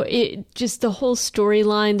 it just the whole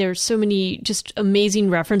storyline. There's so many just amazing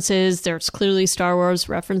references. There's clearly Star Wars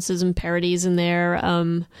references and parodies in there.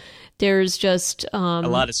 There's just a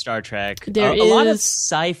lot of Star Trek. There is a lot of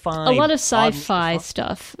sci-fi. A lot of sci-fi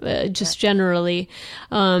stuff, just generally.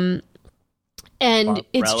 And Barbarella,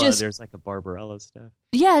 it's just there's like a Barbarella stuff.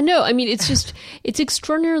 Yeah, no, it's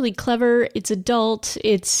extraordinarily clever. It's adult.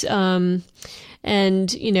 It's and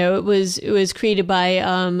it was created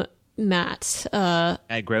by Matt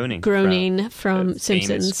Groening from Simpsons,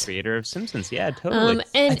 famous creator of Simpsons. Yeah, totally.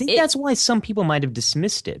 And I think that's why some people might have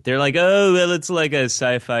dismissed it. They're like, oh, well, it's like a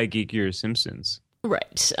sci-fi geekier Simpsons.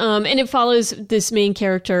 Right. And it follows this main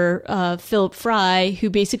character, Philip Fry, who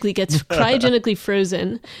basically gets cryogenically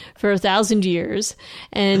frozen for 1,000 years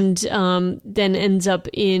and then ends up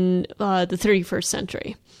in the 31st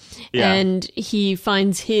century. Yeah. And he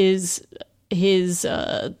finds his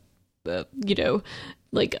the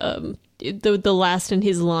last in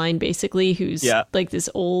his line, basically, who's like this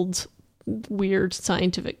old weird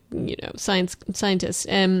scientific, scientists.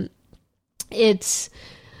 And it's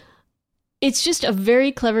just a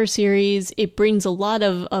very clever series. It brings a lot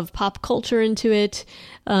of pop culture into it.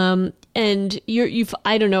 And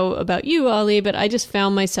I don't know about you, Ollie, but I just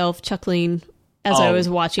found myself chuckling as I was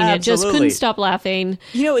watching it. Just couldn't stop laughing.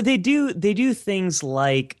 They do things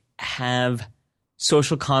like have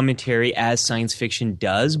social commentary as science fiction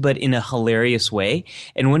does, but in a hilarious way.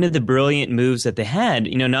 And one of the brilliant moves that they had,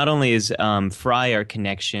 not only is Fry our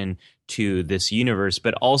connection to this universe,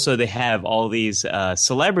 but also they have all these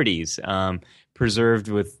celebrities preserved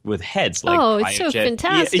with heads. Like it's so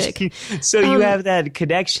fantastic. So you have that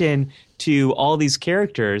connection to all these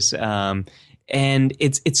characters, and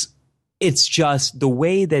it's just the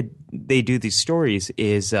way that they do these stories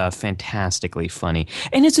is fantastically funny.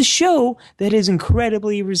 And it's a show that is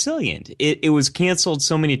incredibly resilient. It was canceled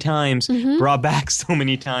so many times, brought back so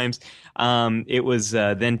many times. It was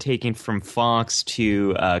then taken from Fox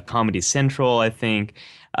to Comedy Central, I think.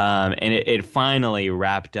 And it finally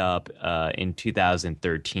wrapped up in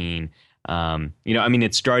 2013.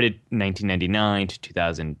 It started 1999 to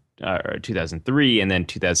 2003, and then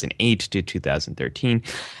 2008 to 2013.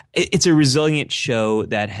 It's a resilient show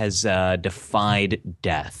that has defied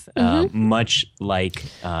death, much like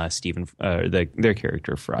their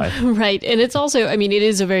character Fry. Right, and it's also, it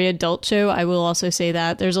is a very adult show. I will also say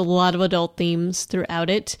that there's a lot of adult themes throughout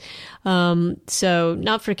it. So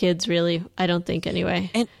not for kids, really. I don't think,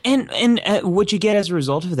 anyway. And what you get as a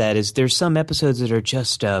result of that is there's some episodes that are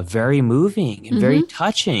just very moving and very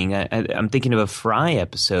touching. I'm thinking of a Fry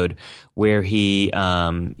episode where he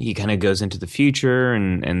kind of goes into the future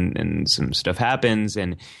and some stuff happens,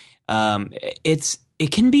 and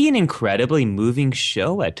it can be an incredibly moving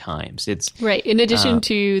show at times. It's right. In addition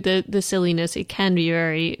to the silliness, it can be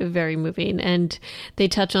very, very moving, and they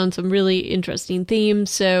touch on some really interesting themes.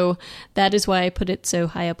 So that is why I put it so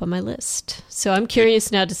high up on my list. So I'm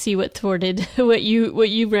curious now to see what thwarted what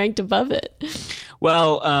you ranked above it.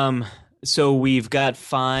 Well, so we've got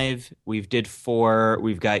 5, we've did 4,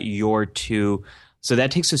 we've got your 2. So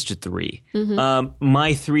that takes us to 3.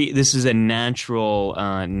 My 3, this is a natural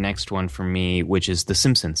next one for me, which is The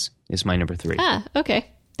Simpsons, is my number 3. Ah,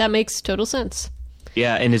 okay. That makes total sense.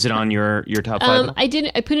 Yeah, and is it on your top 5?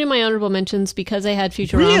 I put in my honorable mentions because I had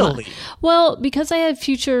Futurama. Really? Well, because I had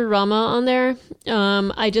Futurama on there,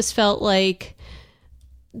 I just felt like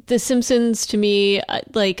The Simpsons, to me,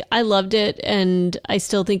 I loved it, and I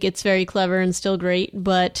still think it's very clever and still great,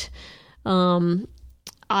 but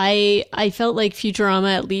I felt like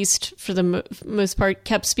Futurama, at least for the most part,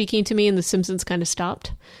 kept speaking to me, and The Simpsons kind of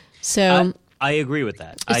stopped. So I agree with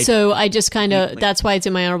that. I just kind of, that's why it's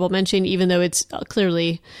in my honorable mention, even though it's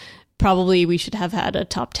clearly, probably we should have had a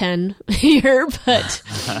top 10 here, but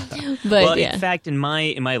well, yeah. In fact, in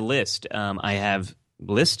my list, I have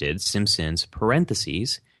listed Simpsons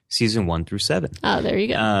parentheses season 1 through 7. Oh, there you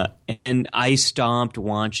go. And I stopped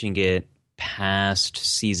watching it past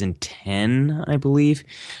season 10, I believe.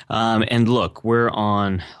 And look, we're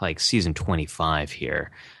on like season 25 here.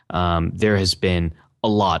 There has been a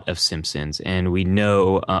lot of Simpsons, and we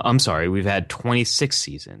know, we've had 26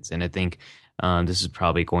 seasons, and I think this is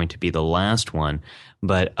probably going to be the last one.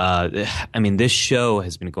 But, this show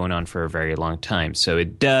has been going on for a very long time, so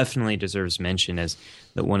it definitely deserves mention as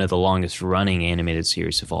one of the longest running animated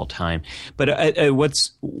series of all time. But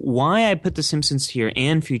why I put The Simpsons here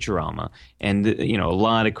and Futurama, and a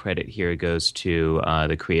lot of credit here goes to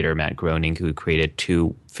the creator Matt Groening, who created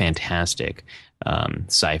 2 fantastic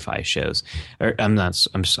sci-fi shows.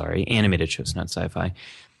 Animated shows, not sci-fi.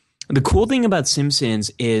 The cool thing about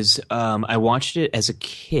Simpsons is I watched it as a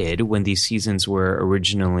kid when these seasons were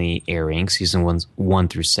originally airing, season 1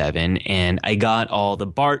 through 7, and I got all the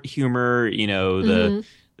Bart humor, the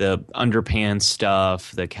underpants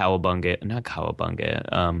stuff, the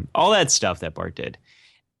all that stuff that Bart did.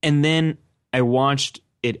 And then I watched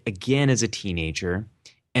it again as a teenager,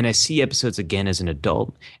 and I see episodes again as an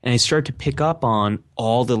adult, and I start to pick up on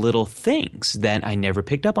all the little things that I never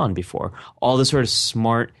picked up on before, all the sort of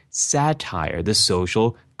smart satire, the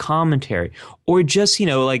social commentary, or just,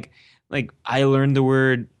 like I learned the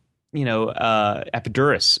word,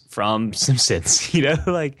 epiduris from Simpsons,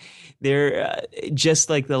 they're just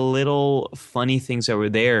like the little funny things that were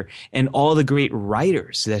there, and all the great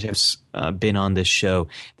writers that have been on this show.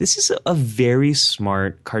 This is a very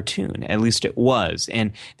smart cartoon, at least it was,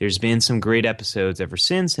 and there's been some great episodes ever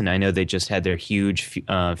since, and I know they just had their huge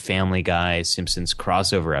Family Guy Simpsons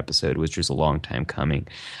crossover episode, which was a long time coming.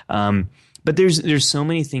 But there's so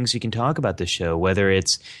many things you can talk about the show, whether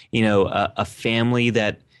it's, a family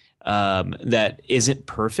that that isn't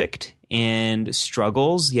perfect and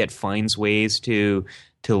struggles yet finds ways to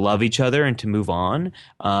love each other and to move on,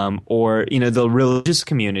 or the religious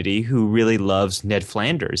community who really loves Ned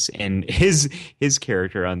Flanders and his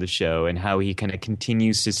character on the show and how he kind of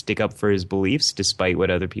continues to stick up for his beliefs despite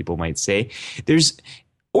what other people might say.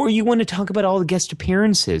 Or you want to talk about all the guest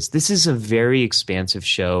appearances. This is a very expansive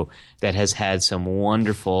show that has had some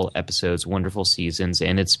wonderful episodes, wonderful seasons,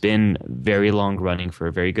 and it's been very long running for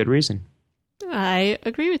a very good reason. I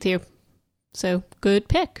agree with you. So, good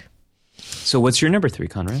pick. So what's your number 3,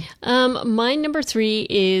 Conrad? My number 3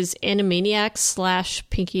 is Animaniacs /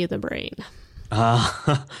 Pinky and the Brain.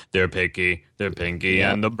 They're Pinky, Yep.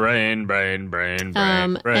 and the brain. And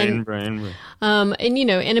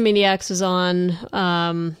Animaniacs was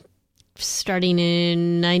on starting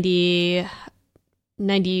in 90. I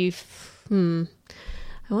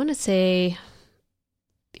want to say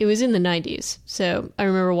it was in the 90s. So I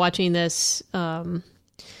remember watching this. I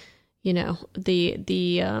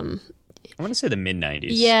want to say the mid-90s.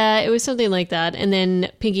 Yeah, it was something like that. And then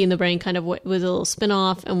Pinky and the Brain kind of was a little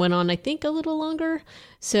spin-off and went on, I think, a little longer.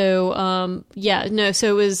 So, so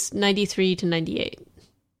it was 93 to 98.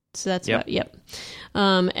 So that's yep.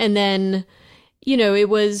 And then, it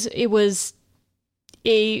was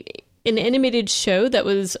an animated show that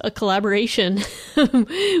was a collaboration from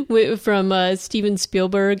Steven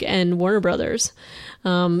Spielberg and Warner Brothers.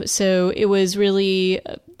 So it was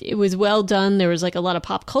well done. There was like a lot of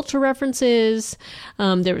pop culture references.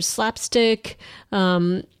 There was slapstick.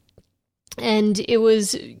 And it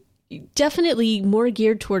was definitely more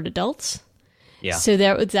geared toward adults. Yeah. So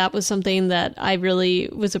that was something that I really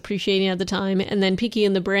was appreciating at the time. And then Pinky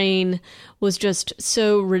and the Brain was just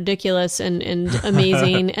so ridiculous and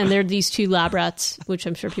amazing. And there are these 2 lab rats, which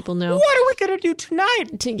I'm sure people know. What are we going to do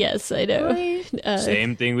tonight? Yes, I know.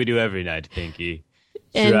 Same thing we do every night, Pinky.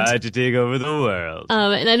 Try to take over the world.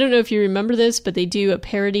 And I don't know if you remember this, but they do a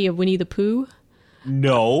parody of Winnie the Pooh.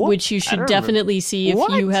 No. Which you should definitely see if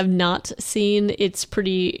you have not seen. It's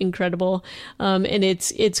pretty incredible. And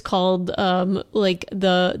it's called like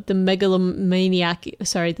the megalomaniac,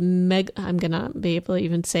 I'm gonna be able to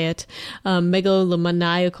even say it.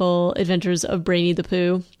 Megalomaniacal Adventures of Brainy the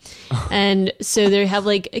Pooh. And so they have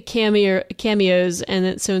like cameos,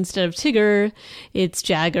 and so instead of Tigger, it's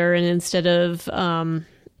Jagger, and instead of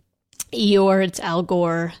Eeyore, it's Al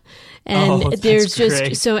Gore. And there's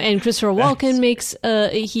just great. and Christopher Walken makes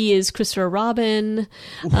he is Christopher Robin,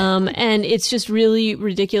 and it's just really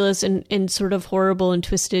ridiculous and sort of horrible and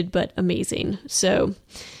twisted, but amazing. So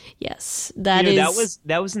yes, that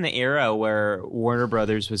was in the era where Warner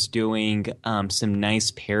Brothers was doing some nice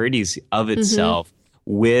parodies of itself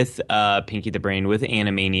with Pinky the Brain, with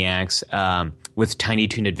Animaniacs, with Tiny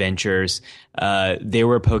Toon Adventures. They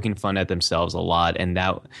were poking fun at themselves a lot, and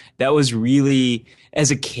that was really, as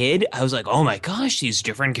a kid, I was like, oh my gosh, these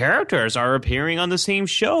different characters are appearing on the same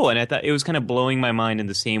show. And I thought it was kind of blowing my mind in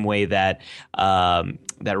the same way that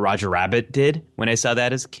that Roger Rabbit did when I saw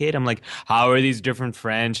that as a kid. I'm like, how are these different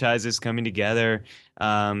franchises coming together?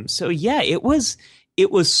 So yeah, it was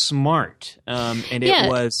smart, and it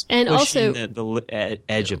was pushing also the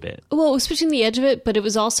edge a bit. Well, it was pushing the edge of it, but it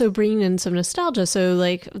was also bringing in some nostalgia. So,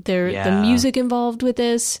 like, the music involved with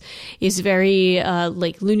this is very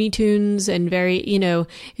like Looney Tunes, and very,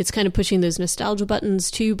 it's kind of pushing those nostalgia buttons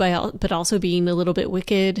too, but also being a little bit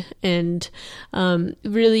wicked and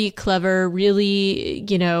really clever, really,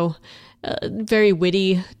 very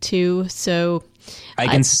witty too. So I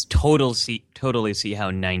can totally see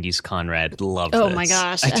how 90s Conrad loved this. Oh my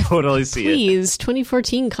gosh. I totally see it. Please,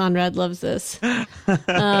 2014 Conrad loves this. So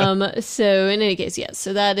in any case, yes.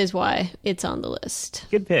 So that is why it's on the list.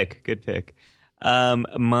 Good pick. We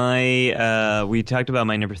talked about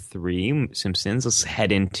my number 3, Simpsons. Let's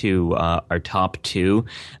head into our top 2.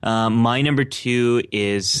 My number 2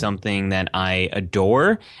 is something that I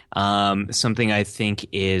adore, something I think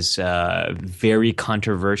is very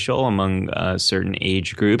controversial among certain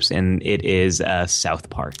age groups, and it is South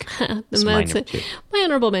Park. That's my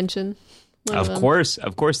honorable mention. Of course,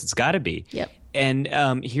 it's got to be. Yep.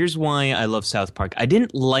 And here's why I love South Park. I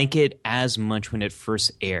didn't like it as much when it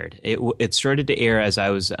first aired. It started to air as I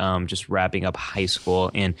was just wrapping up high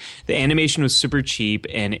school, and the animation was super cheap,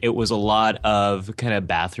 and it was a lot of kind of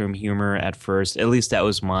bathroom humor at first. At least that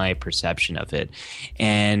was my perception of it.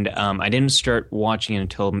 And I didn't start watching it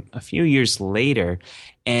until a few years later.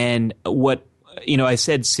 And I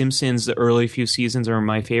said Simpsons, the early few seasons are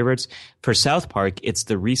my favorites. For South Park, it's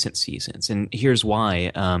the recent seasons. And here's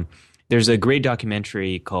why. there's a great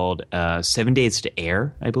documentary called 7 Days to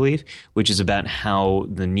Air, I believe, which is about how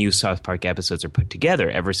the new South Park episodes are put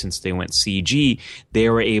together. Ever since they went CG, they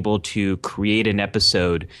were able to create an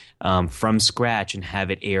episode from scratch and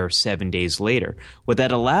have it air 7 days later. What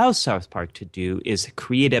that allows South Park to do is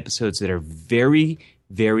create episodes that are very,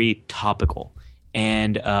 very topical.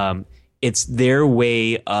 And it's their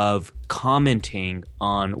way of commenting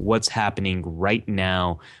on what's happening right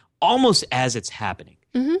now, almost as it's happening.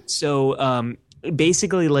 Mm-hmm. So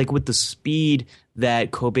basically, like with the speed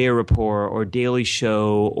that Colbert Report or Daily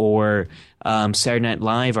Show or Saturday Night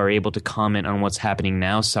Live are able to comment on what's happening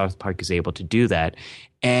now, South Park is able to do that.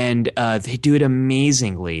 And they do it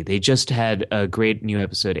amazingly. They just had a great new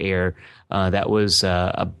episode air that was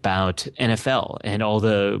about NFL and all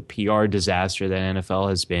the PR disaster that NFL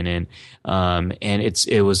has been in. And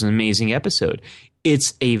it was an amazing episode.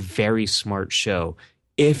 It's a very smart show.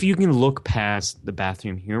 If you can look past the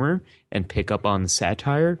bathroom humor and pick up on the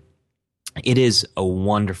satire, it is a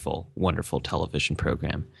wonderful, wonderful television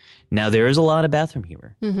program. Now, there is a lot of bathroom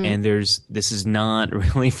humor, and this is not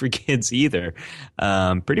really for kids either.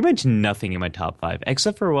 Pretty much nothing in my top 5,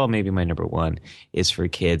 except for, well, maybe my number 1 is for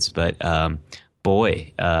kids. But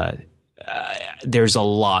boy, there's a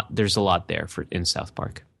lot there in South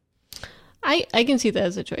Park. I can see that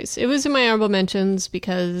as a choice. It was in my honorable mentions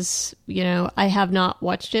because, I have not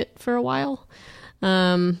watched it for a while.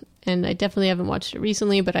 And I definitely haven't watched it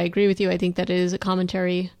recently, but I agree with you. I think that it is a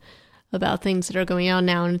commentary about things that are going on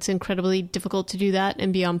now, and it's incredibly difficult to do that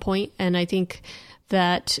and be on point. And I think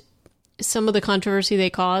that some of the controversy they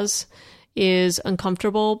cause is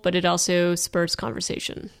uncomfortable, but it also spurs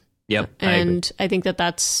conversation. Yep. And I think that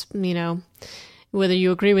that's, whether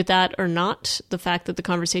you agree with that or not, the fact that the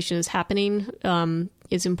conversation is happening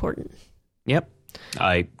is important. Yep.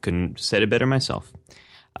 I couldn't have said it better myself.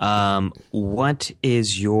 What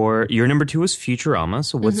is your number 2 is Futurama.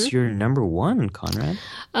 So what's your number 1, Conrad?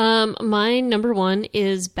 My number 1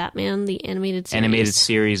 is Batman, the animated series. Animated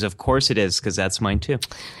series. Of course it is, because that's mine too.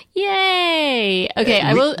 Yay.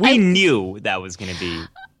 Okay. We knew that was going to be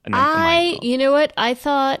you know what? I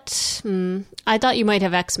thought you might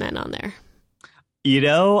have X-Men on there.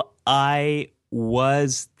 I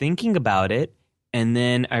was thinking about it. And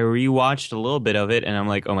then I rewatched a little bit of it, and I'm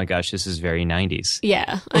like, oh my gosh, this is very 90s.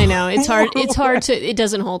 Yeah, I know. It's hard to, it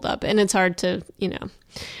doesn't hold up, and it's hard to,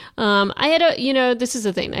 I had this is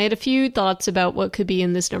the thing. I had a few thoughts about what could be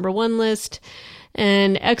in this number 1 list,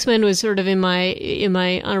 and X-Men was sort of in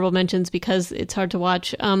my honorable mentions because it's hard to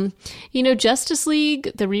watch. Justice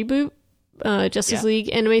League, the reboot, Justice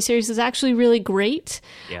League anime series is actually really great.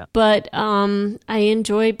 Yeah. But I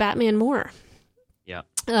enjoy Batman more. Yeah.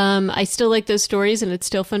 I still like those stories, and it's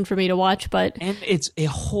still fun for me to watch. But it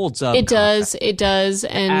holds up. It does.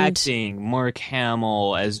 And acting, Mark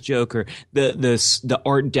Hamill as Joker, the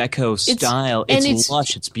Art Deco style. It's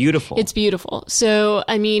lush. It's beautiful. It's beautiful. So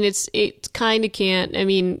it kind of can't.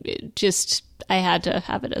 I had to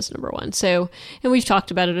have it as number 1. So, and we've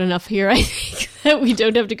talked about it enough here, I think, that we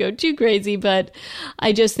don't have to go too crazy. But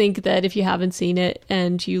I just think that if you haven't seen it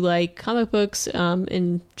and you like comic books,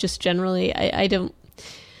 and just generally, I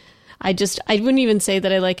wouldn't even say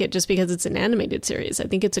that I like it just because it's an animated series. I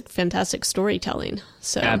think it's a fantastic storytelling.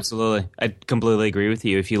 So absolutely. I completely agree with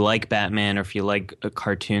you. If you like Batman or if you like a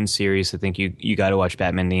cartoon series, I think you got to watch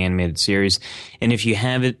Batman the animated series. And if you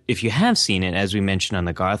have seen it, as we mentioned on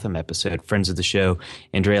the Gotham episode, friends of the show,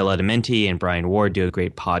 Andrea Ladamenti and Brian Ward do a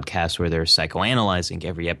great podcast where they're psychoanalyzing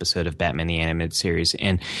every episode of Batman the animated series.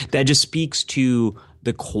 And that just speaks to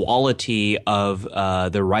the quality of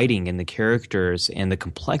the writing and the characters and the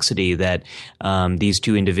complexity that these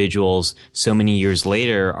two individuals so many years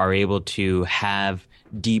later are able to have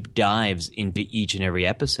deep dives into each and every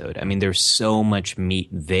episode. I mean, there's so much meat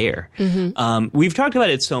there. Mm-hmm. We've talked about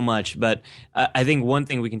it so much, but I think one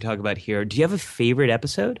thing we can talk about here, do you have a favorite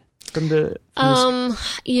episode from the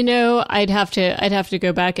I'd have to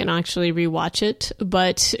go back and actually rewatch it,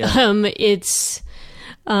 but it's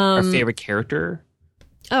our favorite character.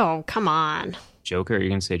 Oh, come on. Joker? You're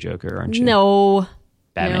going to say Joker, aren't you? No.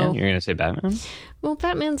 Batman? No. You're going to say Batman? Well,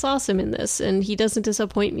 Batman's awesome in this, and he doesn't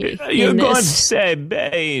disappoint me. You're going to say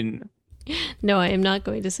Bane. No, I am not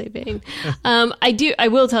going to say Bane. I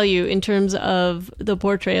will tell you, in terms of the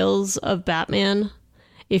portrayals of Batman,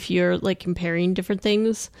 if you're like comparing different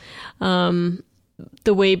things, the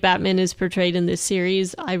way Batman is portrayed in this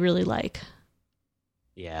series, I really like.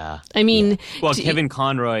 Yeah. I mean... Yeah. Well, Kevin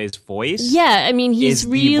Conroy's voice... Yeah, I mean, he's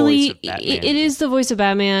really... It is the voice of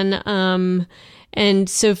Batman. And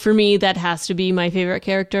so for me, that has to be my favorite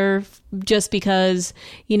character, just because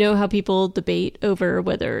you know how people debate over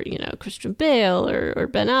whether, Christian Bale or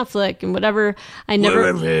Ben Affleck and whatever. I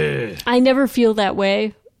never feel that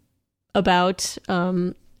way about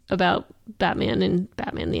Batman and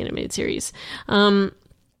Batman the Animated Series. I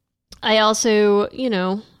also,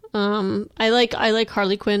 I like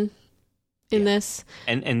Harley Quinn in this.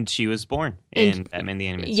 And she was born in Batman the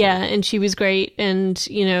Animated Series. Yeah, and she was great. And,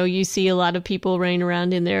 you see a lot of people running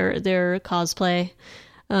around in their cosplay.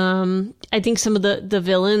 I think some of the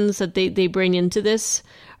villains that they bring into this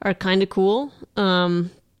are kind of cool.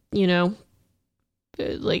 Don't you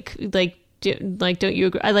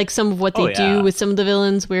agree? I like some of what they do with some of the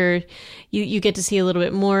villains, where you get to see a little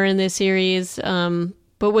bit more in this series.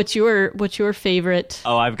 But what's your favorite?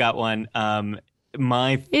 Oh, I've got one.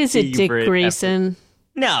 Is it Dick Grayson?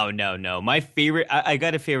 No. My favorite, I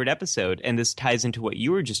got a favorite episode, and this ties into what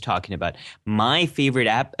you were just talking about. My favorite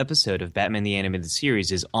episode of Batman the Animated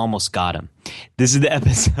Series is Almost Got Him. This is the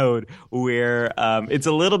episode where it's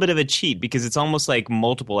a little bit of a cheat, because it's almost like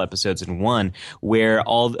multiple episodes in one, where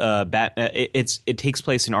all it takes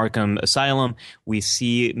place in Arkham Asylum. We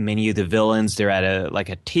see many of the villains. They're at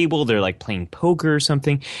a table. They're like playing poker or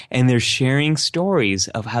something, and they're sharing stories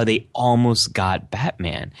of how they almost got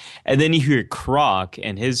Batman. And then you hear Croc,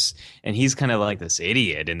 and he's kind of like this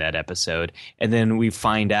idiot in that episode. And then we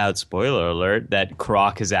find out, spoiler alert, that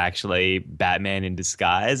Croc is actually Batman in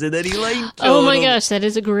disguise, and then he oh my gosh, that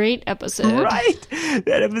is a great episode. Right?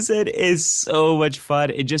 That episode is so much fun.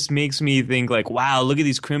 It just makes me think wow, look at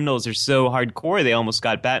these criminals. They're so hardcore. They almost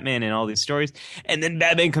got Batman and all these stories. And then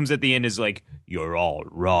Batman comes at the end, is like, you're all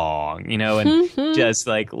wrong, and just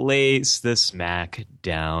lays the smack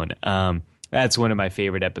down. That's one of my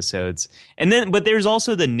favorite episodes. But there's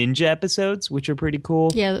also the ninja episodes, which are pretty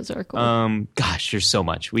cool. Yeah, those are cool. Gosh, there's so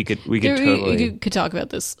much. We could totally... We could talk about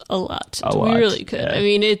this a lot. We really could. Yeah. I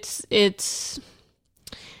mean, it's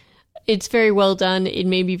very well done. It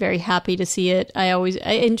made me very happy to see it. I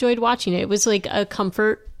enjoyed watching it. It was like a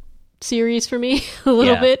comfort series for me a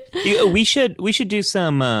little bit. We should do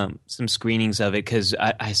some screenings of it, because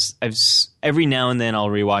I've every now and then I'll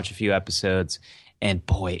rewatch a few episodes. And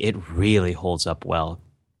boy, it really holds up well.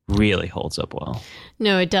 Really holds up well.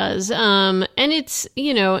 No, it does. And it's,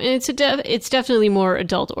 it's definitely more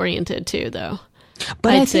adult oriented too, though.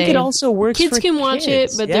 But I think it also works for kids. Kids can watch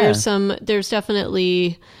it, but yeah. there's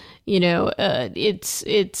definitely,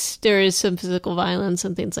 there is some physical violence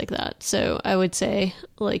and things like that. So I would say,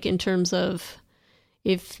 in terms of,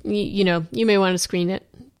 if, you may want to screen it.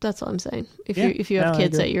 That's all I'm saying. If you have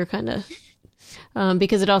kids that you're kind of...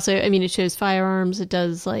 because it also, it shows firearms. It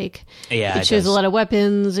does it shows a lot of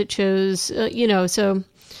weapons. It shows, so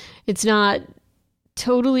it's not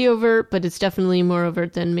totally overt, but it's definitely more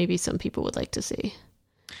overt than maybe some people would like to see.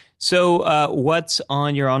 So what's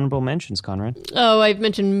on your honorable mentions, Conrad? Oh, I've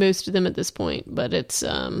mentioned most of them at this point, but it's,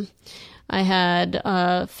 I had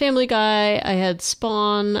Family Guy, I had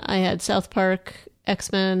Spawn, I had South Park,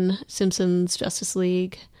 X-Men, Simpsons, Justice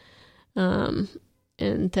League,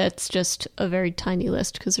 and that's just a very tiny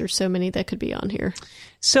list, because there's so many that could be on here.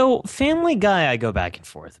 So Family Guy, I go back and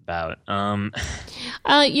forth about.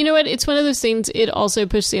 You know what? It's one of those things. It also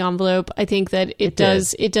pushed the envelope. I think that it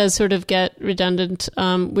does sort of get redundant,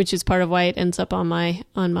 which is part of why it ends up on my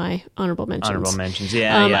honorable mentions. Honorable mentions,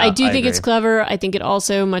 yeah. I do think it's clever. I think it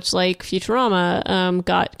also, much like Futurama,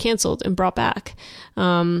 got canceled and brought back.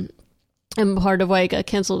 And part of why it got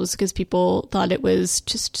canceled was because people thought it was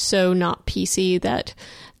just so not PC that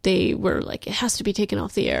they were like, it has to be taken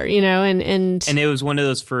off the air, and it was one of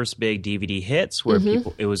those first big DVD hits where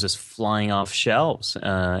it was just flying off shelves,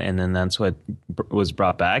 and then that's what was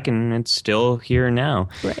brought back, and it's still here now.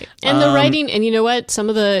 Right. And the writing, and you know what? Some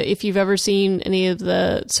of if you've ever seen any of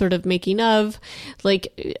the sort of making of,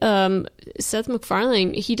 Seth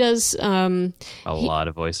MacFarlane, he does a lot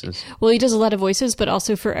of voices. Well, he does a lot of voices, but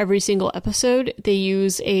also for every single episode, they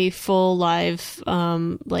use a full live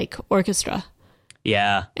orchestra.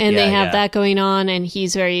 Yeah. And they have that going on, and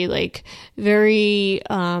he's very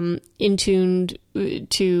in tuned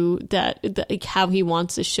to that, how he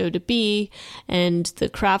wants the show to be and the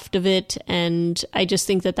craft of it. And I just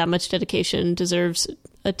think that much dedication deserves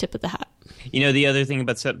a tip of the hat. The other thing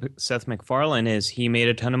about Seth MacFarlane is he made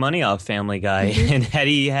a ton of money off Family Guy, and had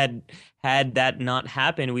he had that not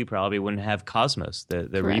happened, we probably wouldn't have Cosmos, the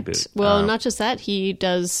reboot. Well, not just that, he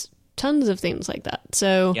does tons of things like that.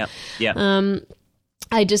 So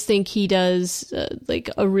I just think he does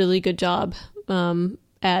a really good job he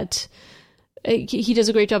does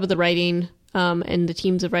a great job of the writing, and the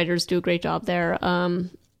teams of writers do a great job there.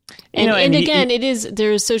 And again,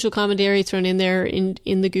 there is social commentary thrown in there in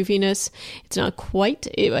the goofiness. It's not quite,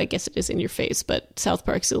 I guess it is in your face, but South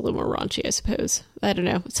Park's a little more raunchy, I suppose. I don't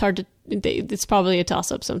know. It's hard to, it's probably a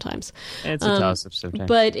toss up sometimes. It's a toss up sometimes.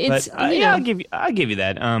 But it's, I'll give you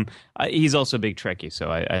that. He's also a big Trekkie,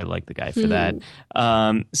 so I like the guy for that.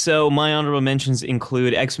 So my honorable mentions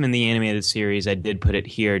include X-Men the Animated Series. I did put it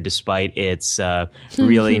here despite its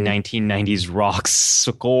really 1990s rock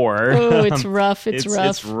score. Oh, it's rough. It's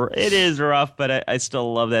rough. It is rough, but I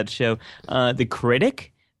still love that show. The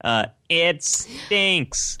Critic, it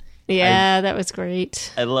stinks. Yeah, that was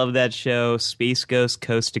great. I love that show. Space Ghost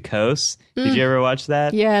Coast to Coast. Did you ever watch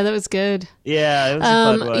that? Yeah, that was good. Yeah, it was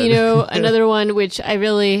a fun one. Another one which I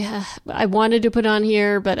really I wanted to put on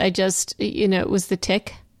here, but I just it was The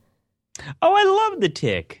Tick. Oh, I love The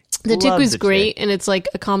Tick. The Tick was great, and it's like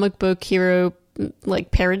a comic book hero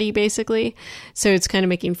like parody basically. So it's kind of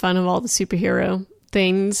making fun of all the superhero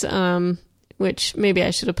things. Which maybe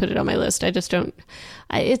I should have put it on my list. I just don't.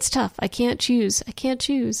 It's tough. I can't choose.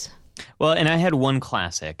 Well, and I had one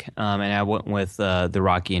classic, and I went with the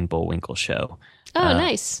Rocky and Bullwinkle show. Oh,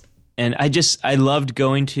 nice. And I loved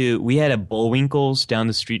going to, we had a Bullwinkle's down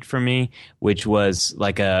the street from me, which was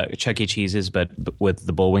like a Chuck E. Cheese's, but with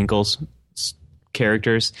the Bullwinkle's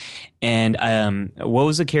characters. And what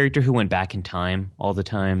was the character who went back in time all the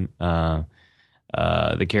time? The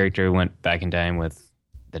character who went back in time with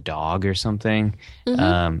the dog or something.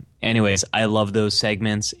 Anyways, I love those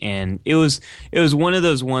segments, and it was one of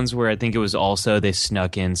those ones where I think it was also they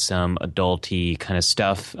snuck in some adulty kind of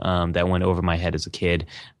stuff that went over my head as a kid.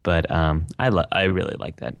 But I really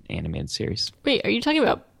like that animated series. Wait, are you talking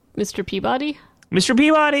about Mr. Peabody? Mr.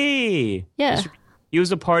 Peabody. Yeah, he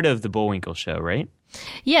was a part of the Bullwinkle show, right?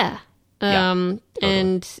 Yeah. Totally.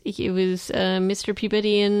 And it was Mr.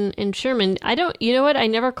 Peabody and Sherman. You know what? I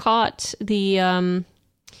never caught the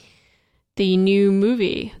new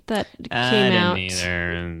movie that came out. I didn't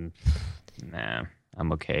either. Nah,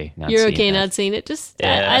 I'm okay. You're okay not seeing it?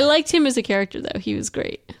 I liked him as a character, though. He was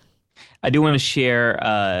great. I do want to share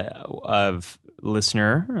of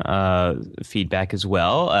listener feedback as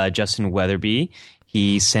well. Justin Weatherby,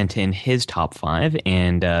 he sent in his top 5,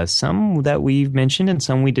 and some that we've mentioned and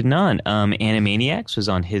some we did not. Animaniacs was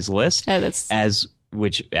on his list, as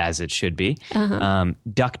it should be.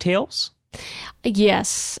 DuckTales.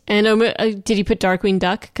 Yes, and did he put Darkwing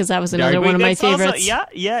Duck? Because that was another one of my favorites.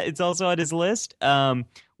 It's also on his list.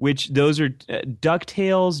 Which those are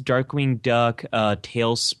DuckTales, Darkwing Duck,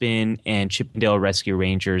 Tailspin, and Chip 'n Dale Rescue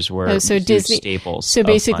Rangers were Disney staples. So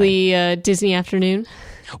basically, Disney Afternoon.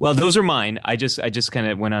 Well, those are mine. I just kind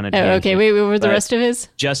of went on a tangent. Okay. Wait, what were the rest of his?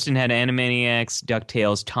 Justin had Animaniacs,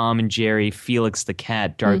 DuckTales, Tom and Jerry, Felix the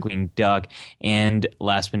Cat, Darkwing Duck, and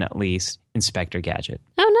last but not least, Inspector Gadget.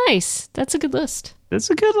 Oh, nice. That's a good list. That's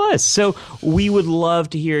a good list. So we would love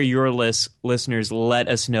to hear your list. Listeners, let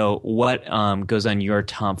us know what goes on your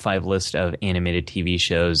top 5 list of animated TV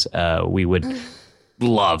shows. We would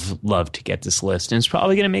love to get this list. And it's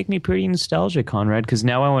probably going to make me pretty nostalgic, Conrad, because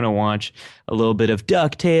now I want to watch a little bit of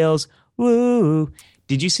DuckTales. Woo!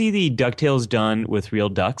 Did you see the DuckTales done with real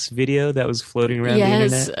ducks video that was floating around the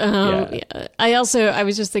internet? Yeah. I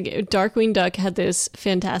was just thinking, Darkwing Duck had this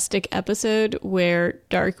fantastic episode where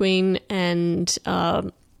Darkwing and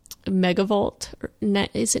Megavolt,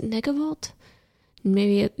 is it Negavolt?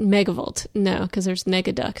 Maybe Megavolt. No, because there's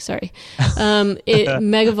Negaduck. Sorry.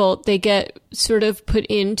 Megavolt, they get sort of put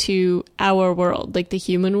into our world, like the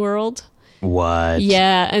human world. What?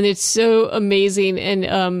 Yeah, and it's so amazing. And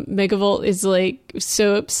Megavolt is like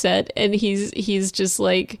so upset, and he's just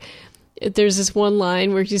like, there's this one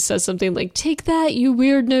line where he says something like, "Take that, you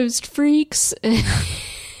weird-nosed freaks."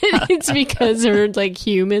 It's because they're like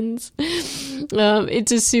humans.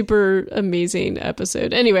 It's a super amazing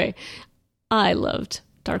episode. Anyway, I loved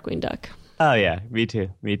Darkwing Duck. Oh, yeah. Me too.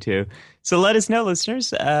 So let us know,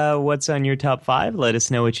 listeners, what's on your top 5. Let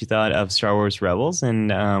us know what you thought of Star Wars Rebels,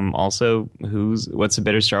 and also what's a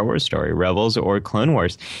better Star Wars story, Rebels or Clone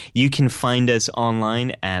Wars. You can find us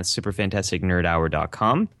online at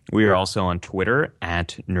superfantasticnerdhour.com. We are also on Twitter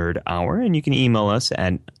at NerdHour, and you can email us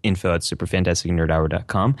at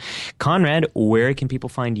info@superfantasticnerdhour.com. Conrad, where can people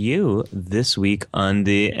find you this week on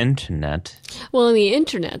the internet? Well, on the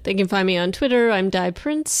internet, they can find me on Twitter. I'm Di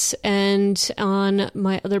Prince, and on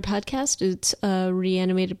my other podcast, it's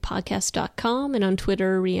reanimatedpodcast.com, and on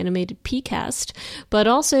Twitter, reanimatedpcast. But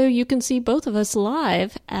also, you can see both of us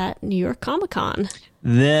live at New York Comic Con.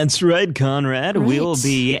 That's right, Conrad. Right. We'll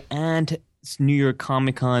be at New York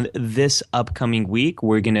Comic Con this upcoming week.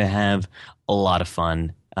 We're going to have a lot of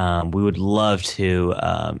fun. We would love to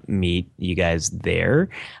meet you guys there.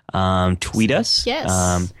 Tweet us.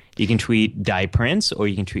 Yes. You can tweet Die Prince, or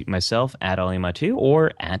you can tweet myself at Ollie Matu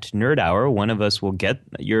or at Nerd Hour. One of us will get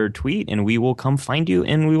your tweet, and we will come find you,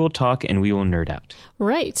 and we will talk, and we will nerd out.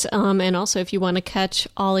 Right. And also, if you want to catch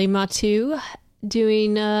Ollie Matu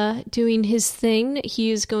doing his thing,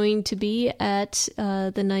 he is going to be at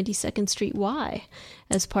the 92nd Street Y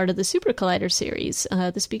as part of the Super Collider series,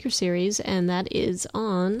 the speaker series, and that is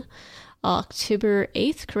on October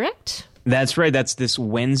 8th, correct? That's right. That's this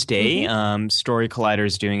Wednesday. Story Collider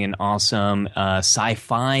is doing an awesome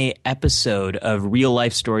sci-fi episode of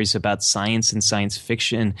real-life stories about science and science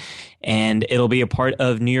fiction, and it'll be a part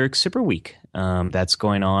of New York Super Week. That's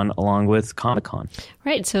going on along with Comic-Con.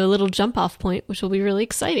 Right, so a little jump-off point, which will be really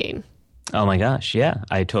exciting. Oh my gosh, yeah.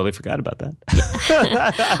 I totally forgot about that.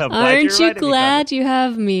 Aren't you glad you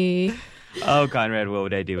have me? Oh, Conrad, what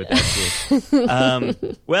would I do without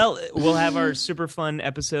you? Well, we'll have our super fun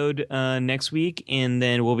episode next week, and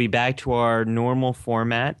then we'll be back to our normal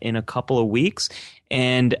format in a couple of weeks.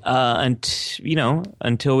 And,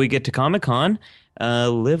 until we get to Comic-Con,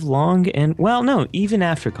 live long and, even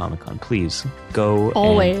after Comic-Con, please go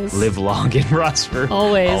always and live long and prosper.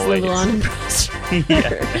 Always live long and prosper.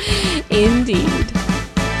 Yeah. Indeed.